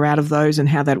feed in or out of those, and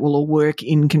how that will all work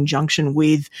in conjunction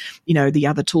with, the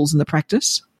other tools in the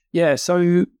practice.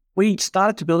 So we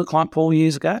started to build a client portal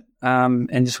years ago,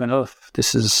 and just went,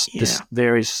 this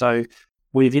varies. So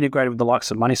we've integrated with the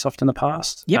likes of MoneySoft in the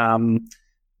past. One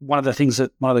of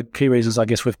the key reasons I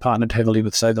guess we've partnered heavily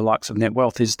with, say, the likes of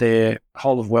NetWealth is their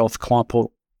whole of wealth client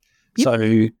portal.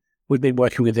 So we've been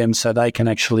working with them so they can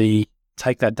actually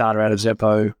take that data out of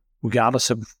Xeppo, regardless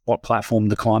of what platform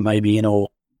the client may be in, or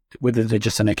whether they're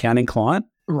just an accounting client.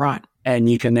 Right. And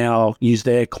you can now use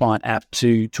their client app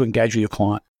to engage with your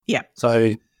client.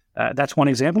 So that's one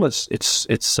example. It's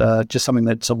just something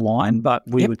that's aligned, but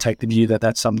we would take the view that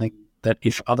that's something that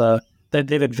if that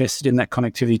they've invested in that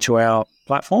connectivity to our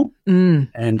platform,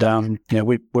 and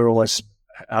we're always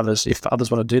others. If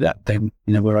others want to do that, then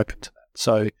we're open to that.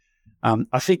 So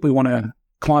I think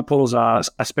client portals are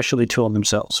a specialty tool in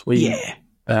themselves.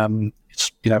 There's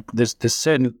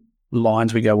certain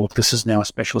lines we go, well, this is now a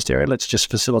specialist area. Let's just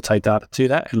facilitate data to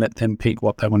that and let them pick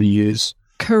what they want to use.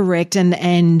 Correct.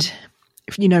 And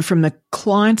from the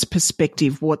client's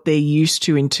perspective, what they're used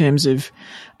to in terms of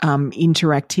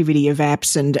interactivity of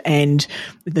apps and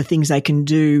the things they can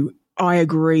do, I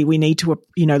agree. We need to,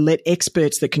 let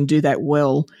experts that can do that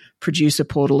well produce a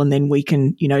portal, and then we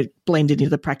can, blend it into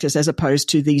the practice, as opposed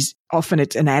to these. Often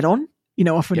it's an add-on.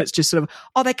 Often it's just sort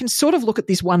of, they can sort of look at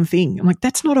this one thing. I'm like,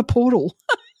 that's not a portal.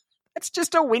 That's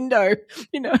just a window.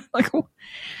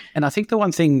 And I think the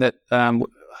one thing that,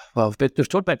 we've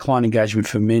talked about client engagement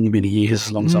for many, many years,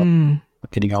 as long as I'm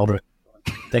getting older,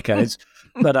 decades.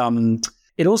 But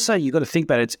it also, you've got to think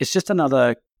about it. It's just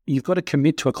another. You've got to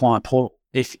commit to a client portal.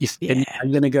 If and are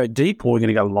you going to go deep or are you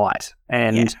going to go light?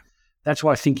 And that's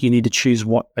why I think you need to choose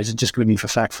what is it just going to be for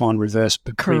fact find, reverse,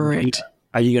 but correct.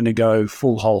 Are you going to go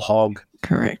full whole hog?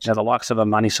 Correct. Now the likes of a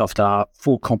MoneySoft are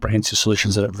full comprehensive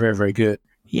solutions that are very, very good.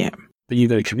 But you've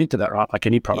got to commit to that, right? Like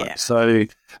any product. So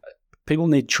people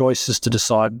need choices to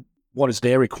decide what is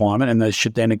their requirement, and they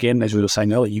should then, again, as we were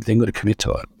saying earlier, you've then got to commit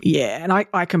to it. And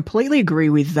I completely agree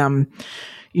with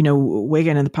we're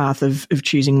going in the path of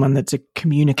choosing one that's a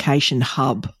communication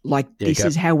hub. Like this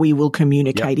is how we will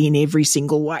communicate in every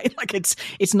single way. Like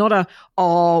it's not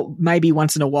maybe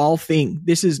once in a while thing.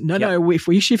 This is no, if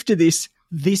we shift to this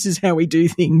is how we do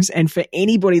things. And for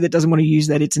anybody that doesn't want to use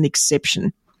that, it's an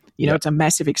exception. It's a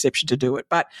massive exception to do it.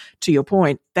 But to your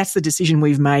point, that's the decision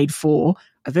we've made for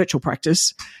a virtual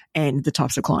practice and the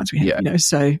types of clients we have,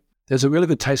 so. There's a really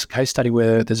good case study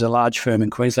where there's a large firm in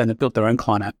Queensland that built their own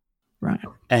client app. Right.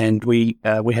 And we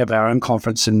have our own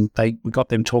conference, and we got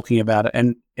them talking about it.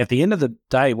 And at the end of the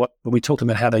day, when we talked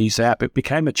about how they use the app, it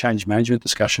became a change management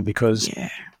discussion because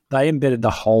they embedded the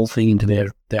whole thing into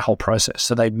their whole process.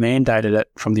 So they mandated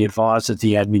it from the advisor,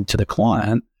 the admin to the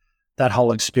client. That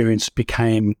whole experience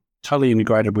became totally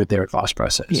integrated with their advice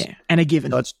process. Yeah, and a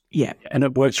given. So and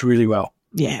it works really well.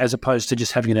 Yeah. As opposed to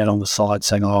just having it out on the side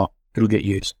saying, it'll get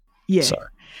used. Yeah. So.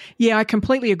 Yeah, I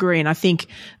completely agree. And I think,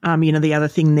 the other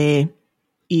thing there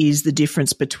is the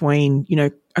difference between,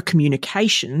 a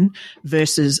communication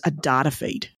versus a data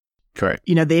feed. Correct.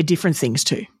 They're different things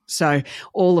too. So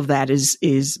all of that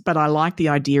is, but I like the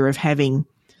idea of having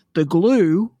the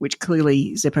glue, which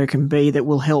clearly Xeppo can be, that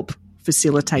will help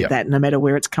facilitate that no matter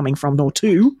where it's coming from or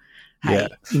to. Hey,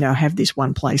 have this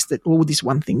one place or this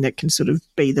one thing that can sort of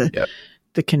be the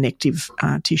connective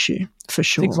tissue for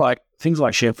sure. Things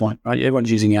like SharePoint, right?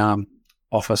 Everyone's using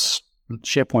Office.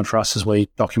 SharePoint for us is where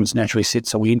documents naturally sit,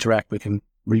 so we interact. We can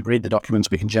reread the documents.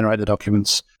 We can generate the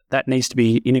documents. That needs to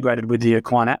be integrated with the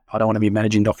client app. I don't want to be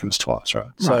managing documents twice, right?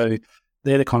 So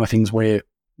they're the kind of things we're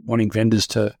wanting vendors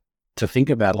to think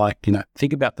about,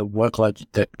 think about the workload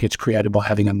that gets created by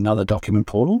having another document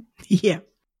portal. Yeah.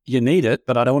 You need it,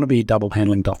 but I don't want to be double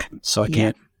handling documents. So I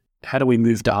can't. How do we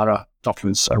move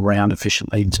documents around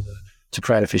efficiently to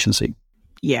create efficiency?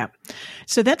 Yeah.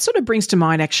 So that sort of brings to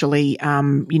mind actually,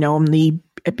 on the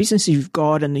business you've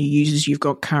got and the users you've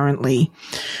got currently,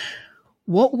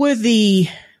 what were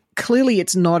clearly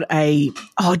it's not I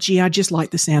just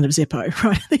like the sound of Xeppo,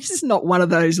 right? This is not one of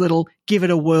those little give it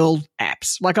a whirl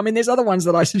apps. There's other ones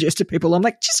that I suggest to people. I'm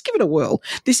like, just give it a whirl.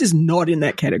 This is not in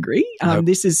that category. Nope.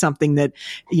 This is something that,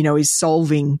 is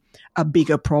solving a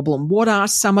bigger problem. What are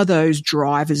some of those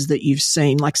drivers that you've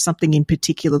seen, like something in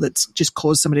particular that's just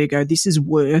caused somebody to go, this is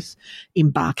worth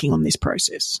embarking on this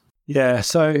process? Yeah.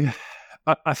 So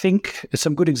I think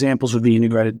some good examples would be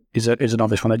integrated is an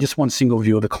obvious one. They just want single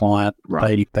view of the client.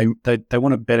 Right. They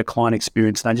want a better client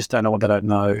experience. And they just don't know what they don't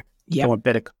know. Yep.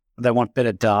 They want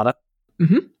better data.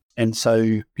 Mm-hmm. And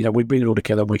so, we bring it all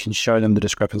together. We can show them the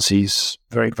discrepancies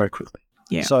very, very quickly.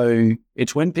 Yeah. So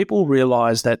it's when people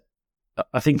realize that,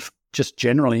 I think just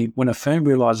generally, when a firm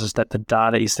realizes that the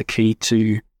data is the key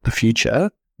to the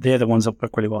future, they're the ones that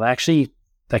work really well.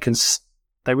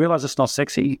 They realize it's not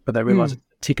sexy, but they realize it's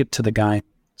a ticket to the game.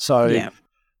 So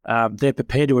they're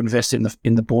prepared to invest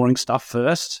in the boring stuff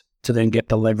first to then get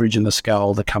the leverage and the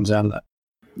scale that comes out of that.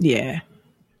 Yeah.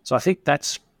 So I think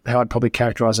that's how I'd probably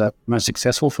characterize our most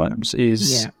successful firms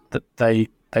is that they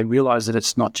realize that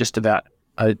it's not just about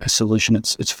a solution.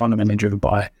 It's fundamentally driven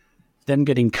by them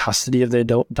getting custody of their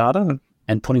data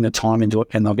and putting the time into it,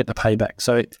 and they'll get the payback.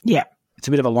 So it's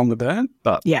a bit of a longer burn,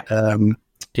 but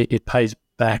it pays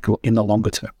back in the longer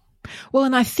term. Well,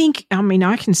 and I think,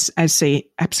 I can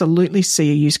absolutely see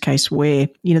a use case where,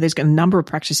 there's a number of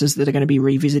practices that are going to be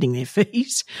revisiting their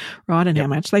fees, right, and how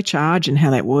much they charge and how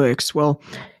that works. Well,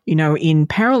 in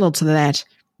parallel to that,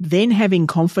 then having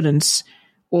confidence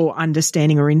or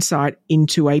understanding or insight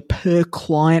into a per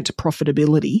client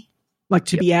profitability, like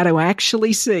to be able to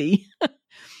actually see,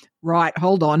 right,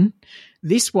 hold on,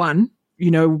 this one,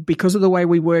 because of the way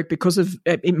we work, because of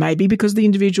it may be because of the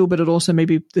individual, but it also may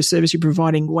be the service you're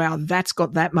providing. Wow, that's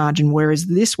got that margin, whereas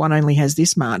this one only has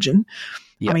this margin.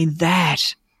 Yep.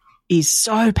 That is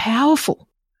so powerful.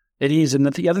 It is. And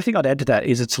the other thing I'd add to that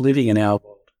is it's living in our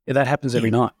world. That happens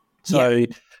every night. So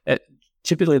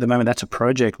typically at the moment, that's a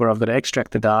project where I've got to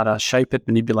extract the data, shape it,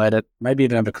 manipulate it, maybe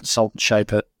even have a consultant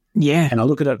shape it. Yeah. And I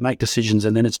look at it, make decisions,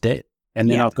 and then it's dead. And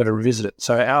then I've got to revisit it.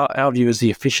 So our view is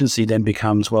the efficiency then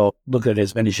becomes, well, look at it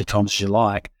as many times as you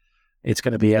like. It's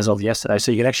going to be as of yesterday.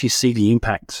 So you can actually see the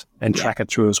impact and track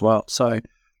it through as well. So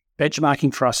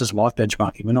benchmarking for us is life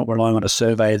benchmarking. We're not relying on a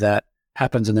survey that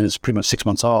happens and then it's pretty much 6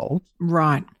 months old.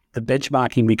 Right. The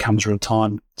benchmarking becomes real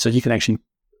time. So you can actually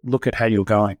look at how you're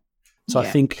going. So I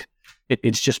think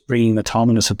it's just bringing the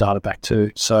timeliness of data back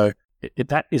too. So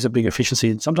that is a big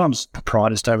efficiency. And sometimes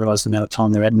proprietors don't realize the amount of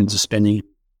time their admins are spending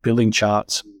building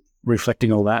charts,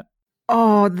 reflecting all that.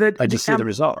 Oh, they just see the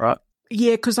result, right?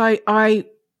 Yeah, because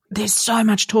there's so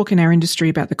much talk in our industry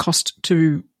about the cost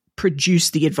to produce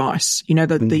the advice,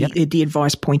 the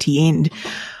advice pointy end.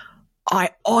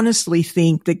 I honestly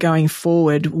think that going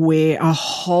forward, where a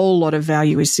whole lot of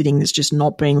value is sitting that's just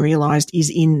not being realized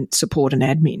is in support and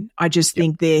admin. I just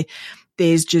think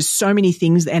there's just so many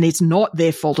things, and it's not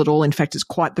their fault at all. In fact, it's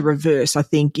quite the reverse. I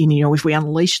think, if we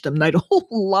unleash them, they'd all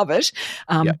love it.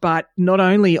 But not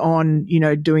only on,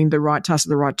 doing the right task at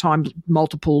the right time,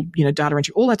 multiple, data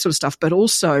entry, all that sort of stuff, but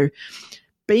also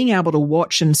being able to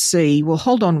watch and see, well,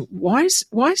 hold on, why is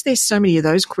there so many of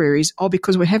those queries? Oh,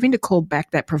 because we're having to call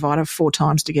back that provider 4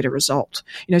 times to get a result.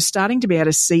 Starting to be able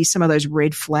to see some of those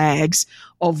red flags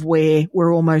of where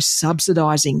we're almost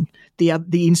subsidizing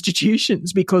the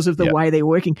institutions because of the way they're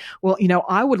working. Well,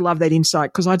 I would love that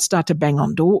insight because I'd start to bang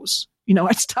on doors.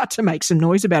 I'd start to make some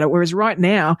noise about it. Whereas right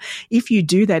now, if you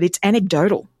do that, it's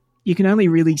anecdotal. You can only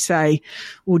really say,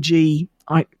 well, gee,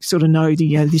 I sort of know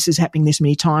this is happening this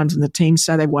many times and the teams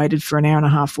say they waited for an hour and a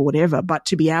half or whatever. But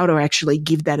to be able to actually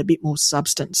give that a bit more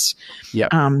substance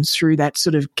through that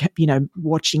sort of,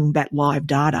 watching that live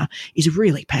data is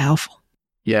really powerful.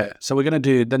 Yeah. So we're going to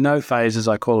do the no phase, as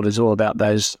I call it, is all about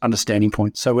those understanding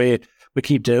points. So we're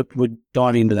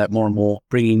diving into that more and more,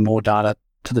 bringing more data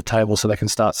to the table so they can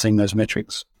start seeing those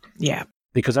metrics. Yeah.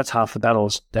 Because that's half the battle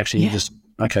is actually just,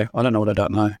 okay, I don't know what I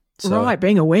don't know. So, right,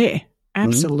 being aware.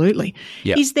 Absolutely.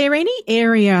 Yeah. Is there any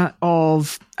area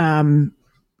of,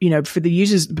 for the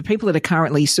users, the people that are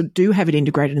currently do have it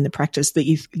integrated in the practice that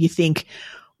you think,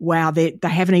 wow, they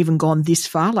haven't even gone this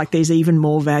far, like there's even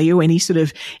more value? Any sort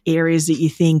of areas that you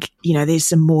think, there's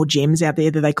some more gems out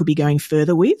there that they could be going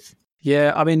further with?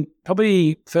 Yeah, I mean,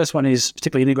 probably first one is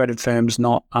particularly integrated firms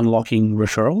not unlocking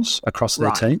referrals across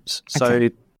their teams. So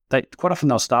they quite often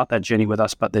they'll start that journey with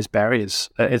us, but there's barriers.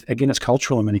 Again, it's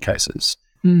cultural in many cases.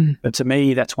 But to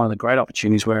me, that's one of the great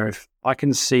opportunities where if I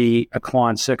can see a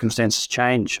client's circumstances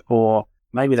change, or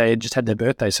maybe they just had their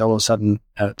birthday, so all of a sudden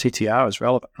TTR is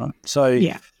relevant, right? So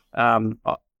I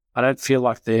don't feel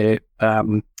like they're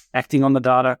acting on the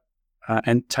data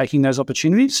and taking those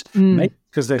opportunities, maybe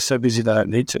because they're so busy they don't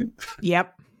need to.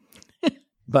 Yep.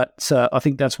 But I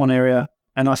think that's one area.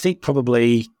 And I think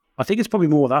it's probably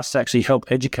more with us to actually help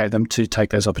educate them to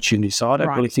take those opportunities. So I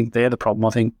don't really think they're the problem.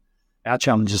 I think our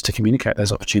challenge is to communicate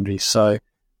those opportunities. So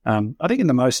I think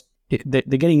they're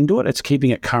getting into it. It's keeping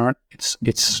it current.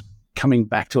 It's coming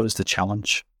back to it as the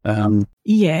challenge.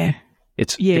 It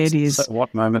is. At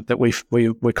what moment that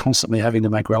we're constantly having to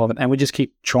make relevant, and we just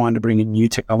keep trying to bring in new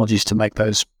technologies to make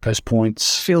those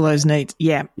points, fill those needs.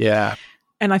 Yeah.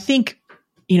 And I think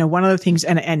one of the things,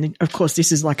 and of course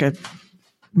this is like a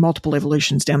multiple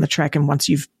evolutions down the track, and once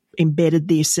you've embedded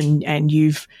this and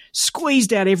you've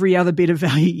squeezed out every other bit of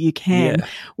value you can,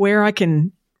 where I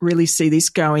can really see this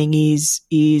going is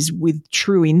with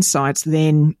true insights.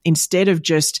 Then instead of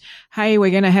just, hey,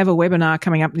 we're going to have a webinar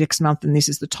coming up next month and this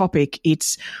is the topic,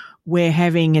 it's we're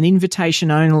having an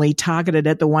invitation only targeted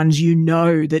at the ones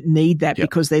that need that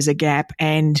because there's a gap,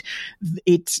 and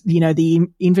it's the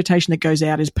invitation that goes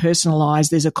out is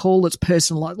personalized. There's a call that's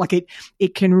personalized. Like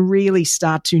it can really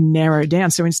start to narrow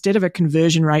down. So instead of a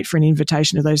conversion rate for an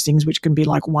invitation of those things, which can be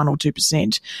like 1 or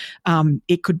 2%,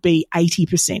 it could be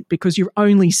 80% because you're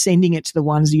only sending it to the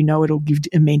ones it'll give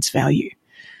immense value.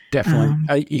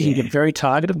 Definitely. You can get very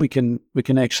targeted. We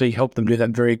can actually help them do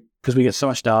that because we get so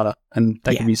much data and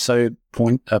they can be so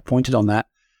pointed on that.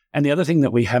 And the other thing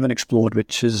that we haven't explored,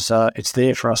 which is it's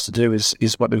there for us to do, is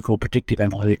what we call predictive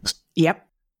analytics. Yep.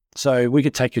 So we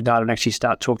could take your data and actually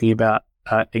start talking about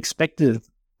expected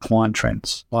client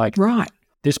trends. Like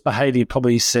this behaviour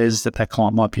probably says that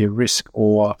client might be a risk,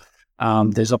 or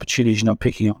there's opportunities you're not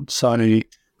picking on. So the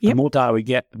more data we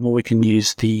get, the more we can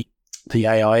use the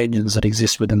AI engines that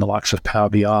exist within the likes of Power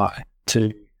BI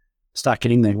to start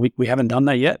getting there. We haven't done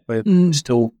that yet. We've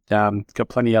still got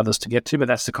plenty of others to get to, but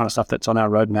that's the kind of stuff that's on our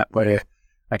roadmap where,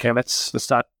 okay, let's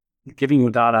start giving you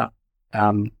data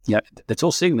that's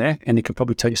all sitting there, and it can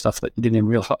probably tell you stuff that you didn't even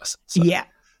realise. So.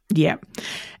 Yeah.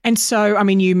 And so,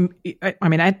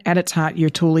 at its heart, your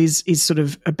tool is sort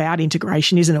of about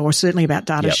integration, isn't it? Or certainly about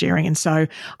data sharing. And so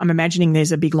I'm imagining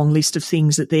there's a big long list of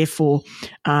things that therefore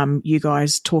you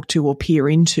guys talk to or peer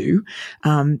into.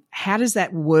 How does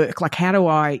that work? Like, how do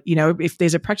I, if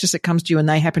there's a practice that comes to you and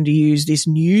they happen to use this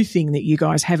new thing that you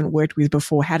guys haven't worked with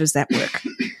before, how does that work?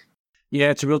 Yeah,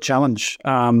 it's a real challenge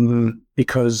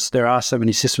because there are so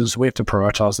many systems. We have to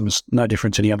prioritise them. It's no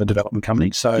different to any other development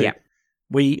company. So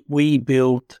we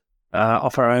build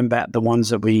off our own bat the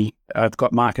ones that we have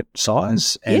got market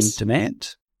size and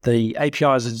demand. The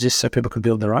APIs exist so people can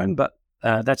build their own, but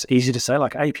that's easy to say.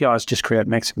 Like APIs just create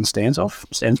Mexican standoff.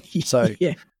 So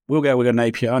we'll go, we've got an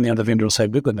API, and the other vendor will say,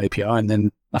 we've got an API, and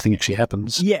then nothing actually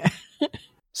happens. Yeah.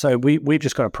 So we've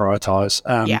just got to prioritise.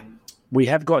 We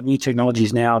have got new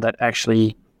technologies now that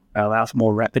actually allow for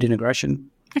more rapid integration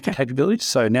capabilities.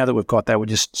 So now that we've got that, we're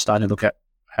just starting to look at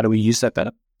how do we use that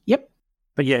better. Yep.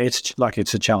 But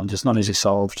it's a challenge. It's not easily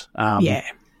solved.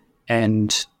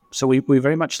 And so we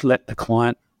very much let the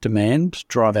client demand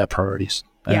drive our priorities.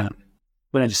 We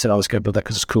don't just say, let's go build that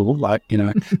because it's cool. Like,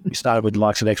 we started with the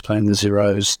likes of Xplan, the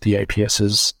Zeros, the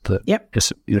APSs,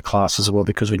 the classes as well,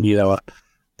 because we knew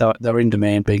they were in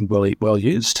demand, being well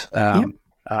used.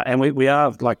 And we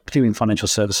are, like, particularly in financial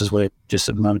services, we're just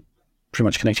at the moment pretty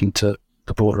much connecting to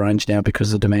the broad range now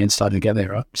because the demand's starting to get there,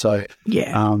 right? So,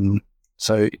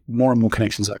 so more and more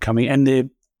connections are coming, and they're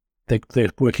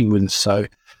working with us. So,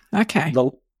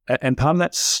 and part of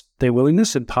that's their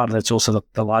willingness, and part of that's also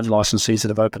the large licensees that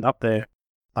have opened up their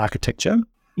architecture.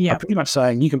 Are pretty much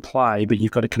saying you can play, but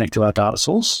you've got to connect to our data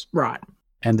source, right?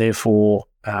 And therefore,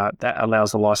 that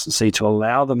allows the licensee to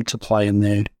allow them to play in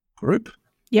their group.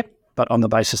 Yep. But on the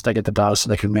basis they get the data so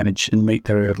they can manage and meet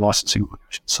their licensing.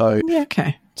 So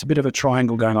it's a bit of a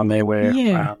triangle going on there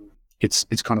where it's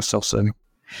kind of self-serving.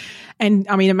 And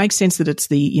I mean, it makes sense that it's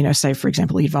the, say, for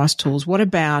example, the advice tools. What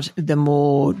about the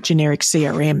more generic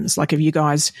CRMs? Like, have you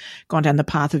guys gone down the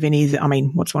path of any of the, I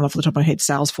mean, what's one off the top of my head?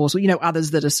 Salesforce,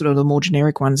 others that are sort of the more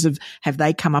generic ones. Have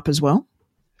they come up as well?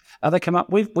 They come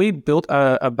up. We built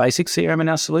a basic CRM in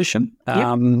our solution.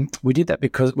 We did that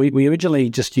because we originally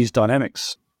just used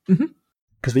Dynamics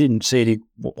because we didn't see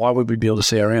why would we build a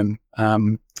CRM?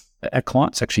 Our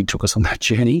clients actually took us on that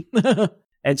journey.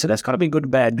 And so that's kind of been good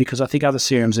and bad because I think other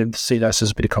CRMs see those as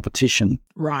a bit of competition.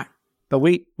 Right. But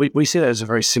we see that as a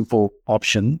very simple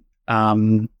option.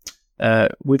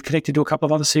 We've connected to a couple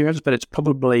of other CRMs, but it's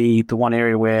probably the one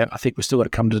area where I think we've still got to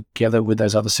come together with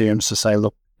those other CRMs to say,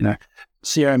 look,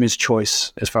 CRM is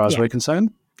choice as far as we're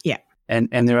concerned. Yeah. And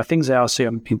there are things our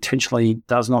CRM intentionally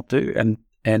does not do.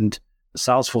 And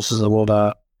Salesforces of the world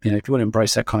are, if you want to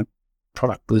embrace that kind of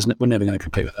product, we're never going to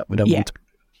compete with that. We don't want to.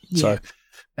 Yeah. So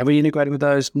have we integrated with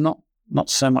those? Not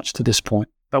so much to this point,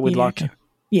 but we'd like to.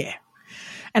 Yeah.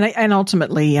 And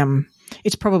ultimately,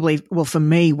 it's probably, well, for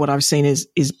me, what I've seen is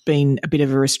been a bit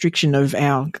of a restriction of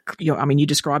our, you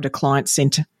described a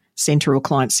client-center or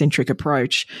client-centric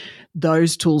approach.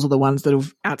 Those tools are the ones that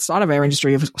have, outside of our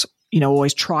industry, have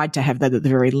always tried to have that at the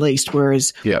very least,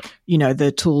 whereas,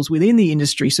 the tools within the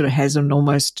industry sort of has an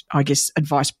almost, I guess,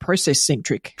 advice process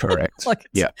centric. Correct.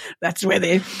 That's where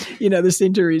they're, the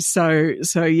center is. So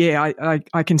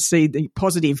I can see the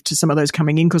positive to some of those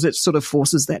coming in because it sort of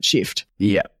forces that shift.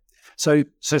 Yeah. So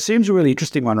CRM's a really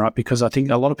interesting one, right? Because I think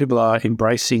a lot of people are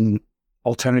embracing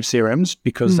alternative CRMs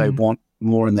because they want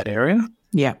more in that area.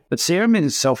 Yeah. But CRM in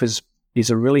itself is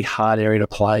a really hard area to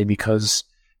play because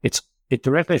it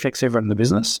directly affects everyone in the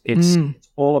business. It's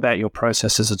all about your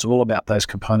processes. It's all about those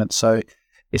components. So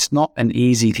it's not an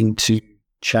easy thing to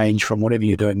change from whatever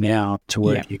you're doing now to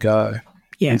where you go.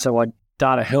 Yeah. And so while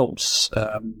data helps,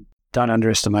 don't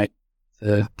underestimate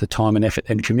the time and effort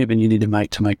and commitment you need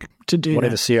to do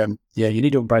whatever CRM. Yeah, you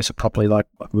need to embrace it properly like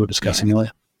we were discussing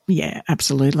earlier. Yeah,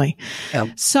 absolutely.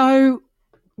 So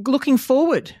looking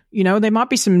forward, there might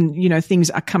be some, things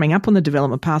are coming up on the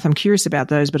development path. I'm curious about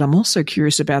those, but I'm also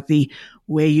curious about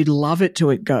where you'd love it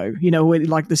to go, where,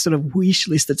 like the sort of wish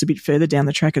list that's a bit further down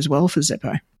the track as well for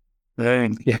Xeppo.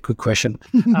 Yeah, good question.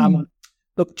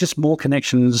 Look, just more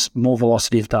connections, more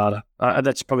velocity of data.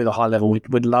 That's probably the high level.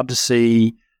 We'd love to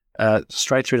see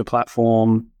straight through the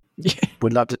platform. Yeah.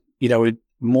 We'd love to,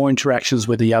 more interactions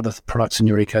with the other products in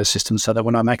your ecosystem so that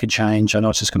when I make a change, I know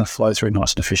it's just going to flow through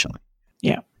nice and efficiently.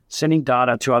 Yeah. Sending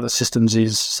data to other systems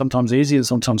is sometimes easy and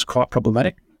sometimes quite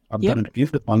problematic. I've done it a few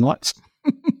with my lights.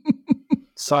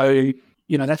 So,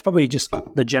 that's probably just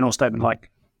the general statement,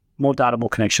 like more data, more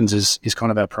connections is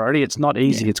kind of our priority. It's not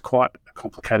easy. It's quite a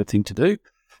complicated thing to do.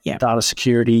 Yeah. Data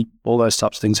security, all those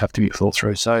types of things have to be thought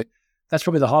through. So that's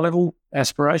probably the high level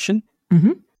aspiration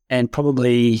and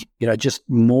probably, just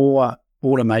more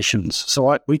automations.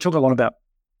 So we talk a lot about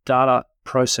data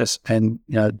process and,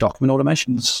 document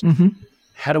automations.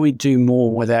 How do we do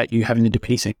more without you having to do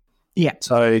anything? Yeah.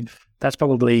 So that's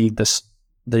probably that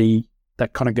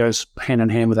kind of goes hand in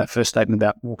hand with that first statement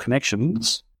about more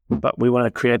connections, but we want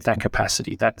to create that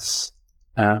capacity. So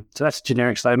that's a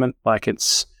generic statement. Like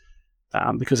it's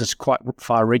because it's quite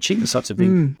far reaching. So it's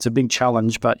a big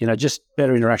challenge, but just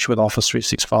better interaction with Office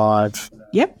 365.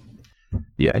 Yep.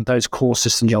 Yeah. And those core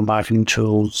systems, your marketing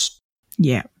tools.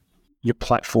 Yeah. Your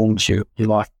platforms, your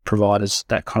life providers,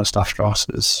 that kind of stuff for us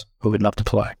is who we'd love to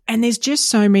play. And there's just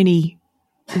so many,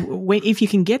 if you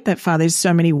can get that far, there's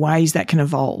so many ways that can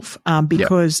evolve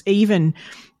because even,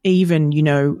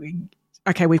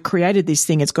 okay, we've created this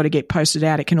thing, it's got to get posted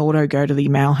out, it can auto go to the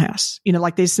mail house.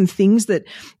 Like there's some things that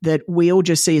we all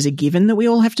just see as a given that we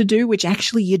all have to do, which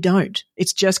actually you don't.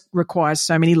 It just requires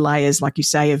so many layers, like you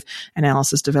say, of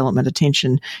analysis, development,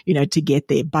 attention, to get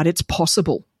there, but it's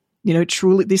possible.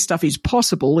 Truly this stuff is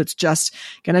possible. It's just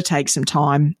going to take some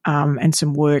time and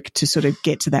some work to sort of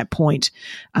get to that point.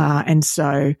 And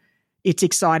so it's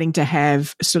exciting to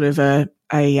have sort of an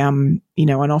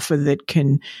offer that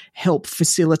can help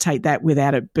facilitate that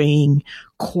without it being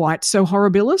quite so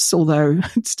horribilous, although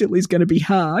it still is going to be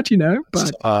hard, But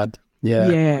it's hard. Yeah.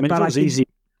 Yeah. I mean, if it was easy,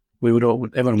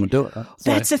 everyone would do it. Right?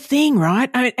 That's the thing, right?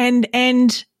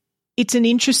 And it's an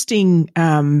interesting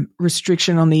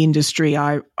restriction on the industry.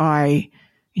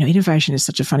 Innovation is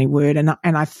such a funny word, and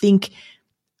I think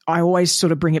I always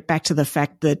sort of bring it back to the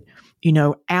fact that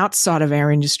outside of our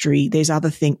industry, there's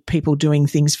other people doing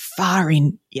things far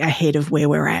ahead of where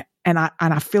we're at, and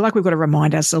I feel like we've got to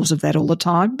remind ourselves of that all the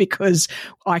time because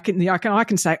I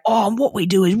can say, what we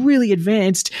do is really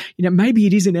advanced. Maybe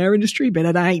it is in our industry, but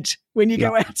it ain't when you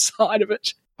go outside of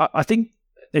it. I think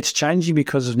it's changing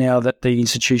because of now that the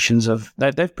institutions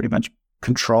they've pretty much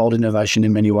controlled innovation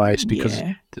in many ways because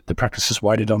the practice has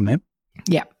waited on them.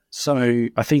 Yeah. So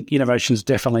I think innovation is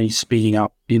definitely speeding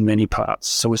up in many parts.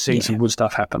 So we're seeing some good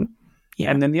stuff happen. Yeah.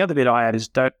 And then the other bit I add is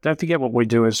don't forget what we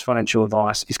do as financial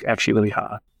advice is actually really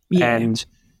hard. Yeah. And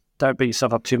don't beat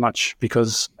yourself up too much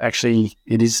because actually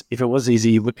it is. If it was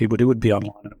easy, it would be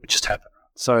online and it would just happen.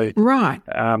 So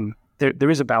there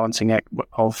is a balancing act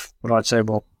of what I'd say.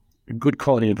 Well, good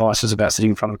quality advice is about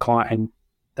sitting in front of a client, and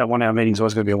that 1 hour meeting is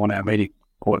always going to be a 1 hour meeting,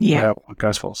 or what it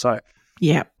goes for. So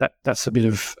that's a bit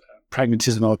of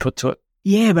pragmatism I would put to it.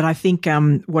 Yeah, but I think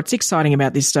what's exciting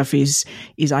about this stuff is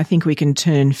I think we can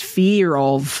turn fear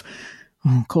of,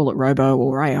 call it robo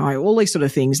or AI, all these sort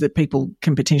of things that people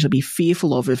can potentially be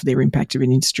fearful of their impact of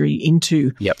an industry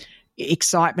into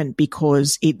excitement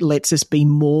because it lets us be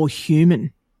more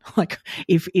human. Like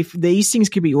if these things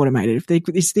could be automated,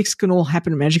 if this can all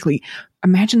happen magically,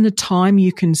 imagine the time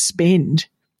you can spend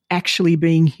actually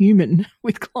being human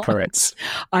with clients. Correct.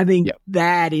 I think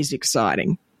that is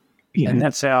exciting. And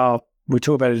that's how we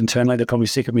talk about it internally. They're probably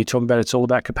sick of me talking about it. It's all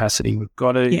about capacity. We've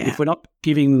got to, if we're not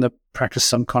giving the practice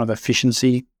some kind of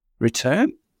efficiency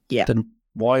return, then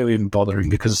why are we even bothering?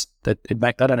 Because they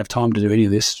don't have time to do any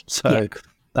of this. So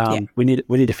we need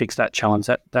to fix that challenge.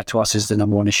 That to us is the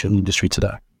number one issue in the industry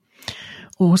today.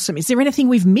 Awesome. Is there anything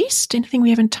we've missed? Anything we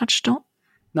haven't touched on?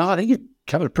 No, I think you've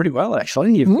covered it pretty well,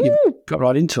 actually. You've got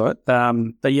right into it.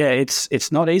 But yeah,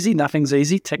 it's not easy. Nothing's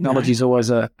easy. Technology is always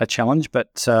a challenge,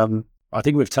 but I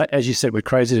think as you said, we're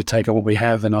crazy to take on what we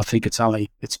have, and I think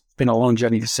it's been a long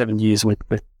journey for 7 years.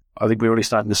 I think we're already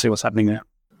starting to see what's happening now.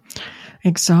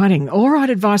 Exciting. All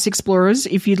right, Advice Explorers,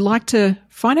 if you'd like to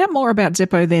find out more about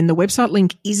Xeppo, then the website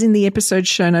link is in the episode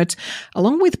show notes,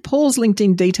 along with Paul's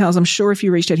LinkedIn details. I'm sure if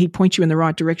you reached out, he'd point you in the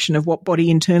right direction of what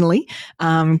body internally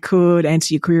could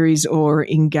answer your queries or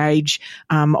engage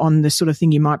on the sort of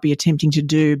thing you might be attempting to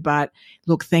do. But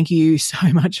look, thank you so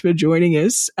much for joining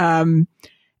us. And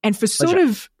for sort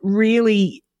of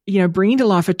really, bringing to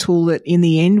life a tool that in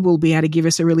the end will be able to give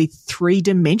us a really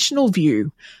three-dimensional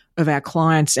view of our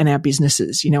clients and our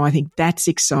businesses. I think that's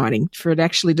exciting for it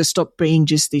actually to stop being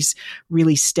just this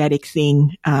really static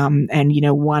thing and,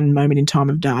 one moment in time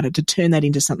of data, to turn that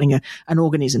into something, an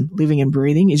organism living and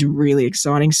breathing is really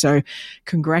exciting. So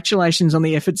congratulations on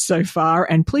the efforts so far,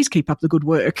 and please keep up the good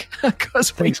work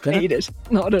because we need it.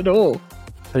 Not at all.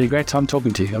 It's been a great time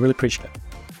talking to you. I really appreciate it.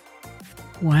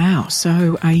 Wow.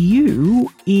 So are you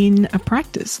in a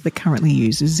practice that currently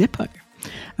uses Xeppo?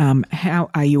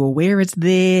 How are you aware it's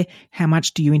there? How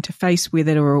much do you interface with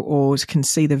it or can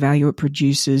see the value it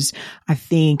produces? I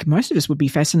think most of us would be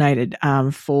fascinated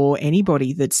for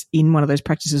anybody that's in one of those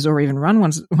practices or even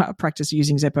run a practice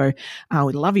using Xeppo.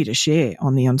 We'd love you to share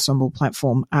on the Ensemble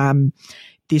platform.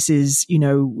 This is,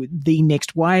 the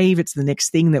next wave. It's the next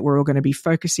thing that we're all going to be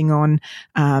focusing on,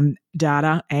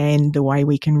 data and the way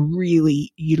we can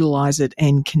really utilize it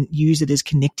and can use it as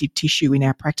connective tissue in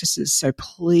our practices. So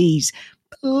please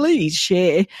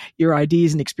share your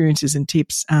ideas and experiences and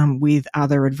tips with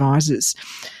other advisors.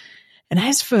 And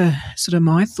as for sort of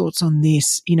my thoughts on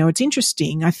this, it's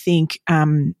interesting. I think,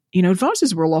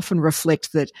 advisors will often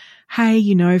reflect that,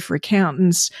 hey, for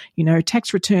accountants,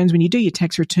 tax returns, when you do your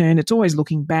tax return, it's always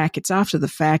looking back, it's after the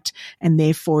fact, and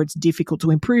therefore it's difficult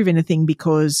to improve anything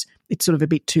because it's sort of a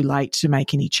bit too late to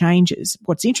make any changes.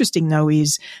 What's interesting, though,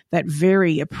 is that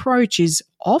very approach is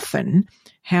often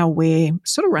how we're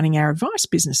sort of running our advice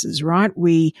businesses, right?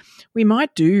 We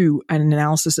might do an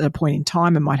analysis at a point in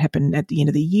time. It might happen at the end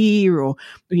of the year or,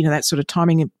 that sort of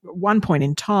timing. At one point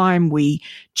in time, we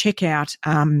check out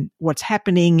what's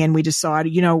happening and we decide,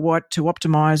 to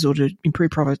optimize or to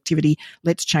improve productivity,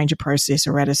 let's change a process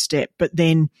or add a step. But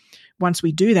then once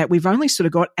we do that, we've only sort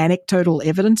of got anecdotal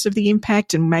evidence of the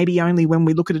impact, and maybe only when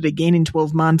we look at it again in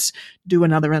 12 months, do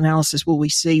another analysis, will we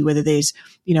see whether there's,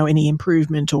 any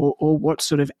improvement or what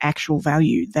sort of actual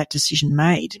value that decision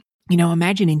made.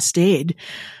 Imagine instead,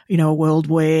 a world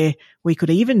where we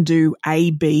could even do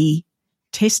A/B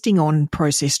testing on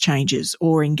process changes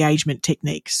or engagement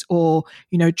techniques or,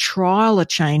 trial a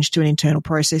change to an internal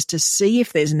process to see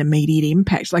if there's an immediate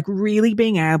impact, like really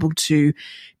being able to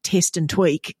test and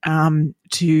tweak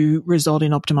to result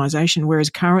in optimization. Whereas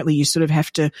currently you sort of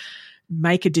have to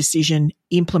make a decision,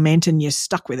 implement, and you're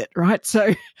stuck with it, right?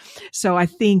 So I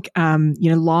think,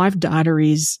 live data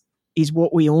is is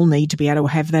what we all need to be able to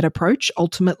have that approach.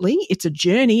 Ultimately, it's a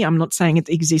journey. I'm not saying it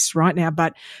exists right now,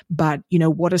 but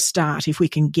what a start if we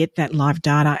can get that live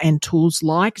data and tools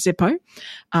like Xeppo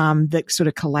that sort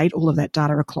of collate all of that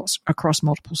data across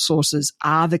multiple sources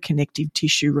are the connective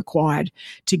tissue required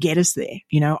to get us there.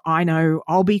 I know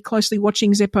I'll be closely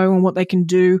watching Xeppo and what they can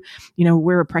do.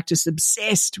 We're a practice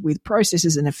obsessed with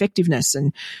processes and effectiveness,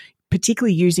 and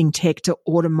particularly using tech to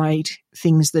automate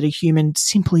things that a human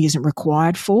simply isn't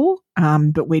required for,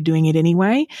 but we're doing it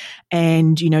anyway.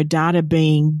 And, data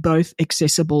being both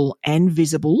accessible and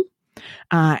visible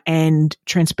and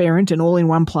transparent and all in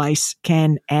one place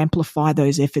can amplify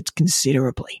those efforts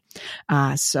considerably.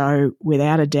 So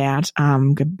without a doubt,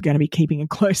 I'm going to be keeping a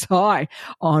close eye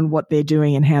on what they're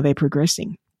doing and how they're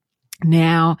progressing.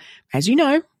 Now, as you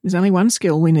know, there's only one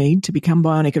skill we need to become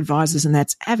bionic advisors, and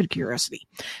that's avid curiosity.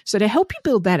 So to help you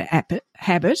build that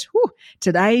habit,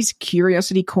 today's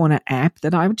Curiosity Corner app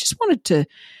that I just wanted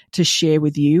to share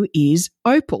with you is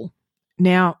Opal.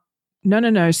 Now,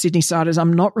 no, Sydney Siders,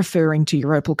 I'm not referring to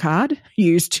your Opal card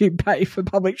used to pay for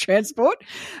public transport.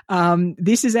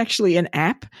 This is actually an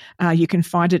app. You can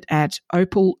find it at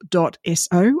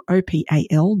opal.so,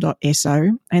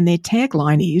 opal.so, and their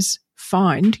tagline is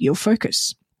Find Your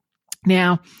Focus.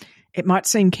 Now, it might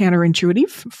seem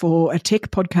counterintuitive for a tech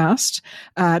podcast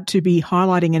to be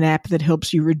highlighting an app that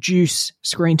helps you reduce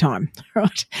screen time,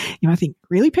 right? You might think,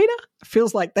 really, Peter?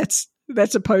 Feels like that's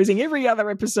opposing every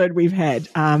other episode we've had.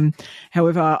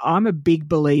 However, I'm a big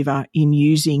believer in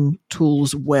using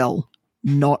tools well,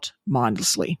 not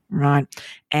mindlessly, right?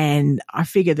 And I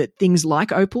figure that things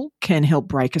like Opal can help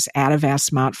break us out of our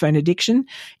smartphone addiction,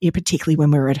 particularly when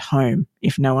we're at home,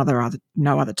 if no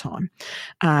other time.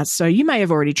 So you may have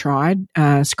already tried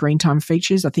screen time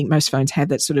features. I think most phones have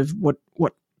that sort of what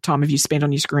time have you spent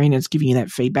on your screen, and it's giving you that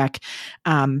feedback.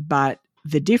 But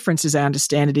the difference, as I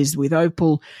understand it, is with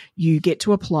Opal, you get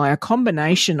to apply a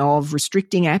combination of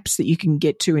restricting apps that you can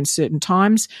get to in certain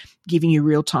times, giving you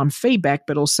real-time feedback,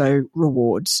 but also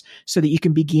rewards so that you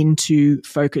can begin to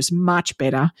focus much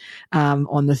better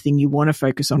on the thing you want to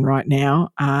focus on right now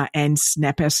and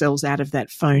snap ourselves out of that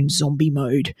phone zombie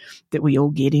mode that we all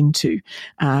get into.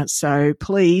 So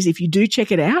please, if you do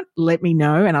check it out, let me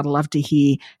know, and I'd love to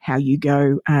hear how you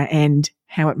go and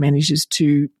how it manages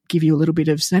to give you a little bit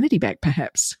of sanity back,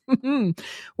 perhaps.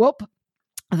 Well,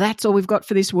 that's all we've got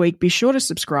for this week. Be sure to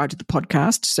subscribe to the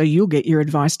podcast so you'll get your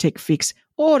AdviceTech fix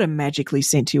automatically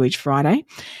sent to you each Friday.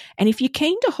 And if you're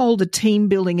keen to hold a team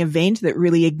building event that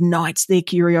really ignites their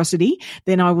curiosity,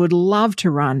 then I would love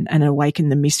to run an Awaken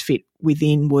the Misfit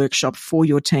Within workshop for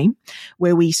your team,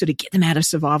 where we sort of get them out of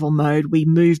survival mode. We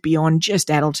move beyond just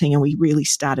adulting and we really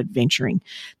start adventuring.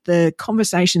 The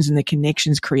conversations and the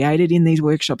connections created in these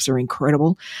workshops are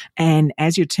incredible. And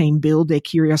as your team build their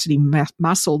curiosity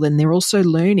muscle, then they're also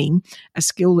learning a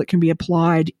skill that can be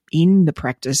applied in the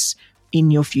practice in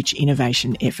your future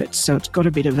innovation efforts. So it's got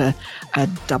a bit of a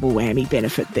double whammy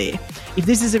benefit there. If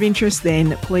this is of interest,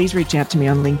 then please reach out to me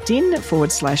on LinkedIn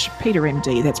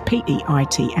 /PeterMD. That's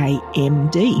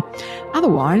PEITAMD.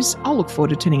 Otherwise, I'll look forward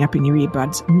to turning up in your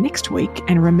earbuds next week.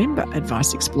 And remember,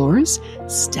 Advice Explorers,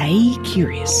 stay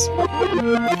curious.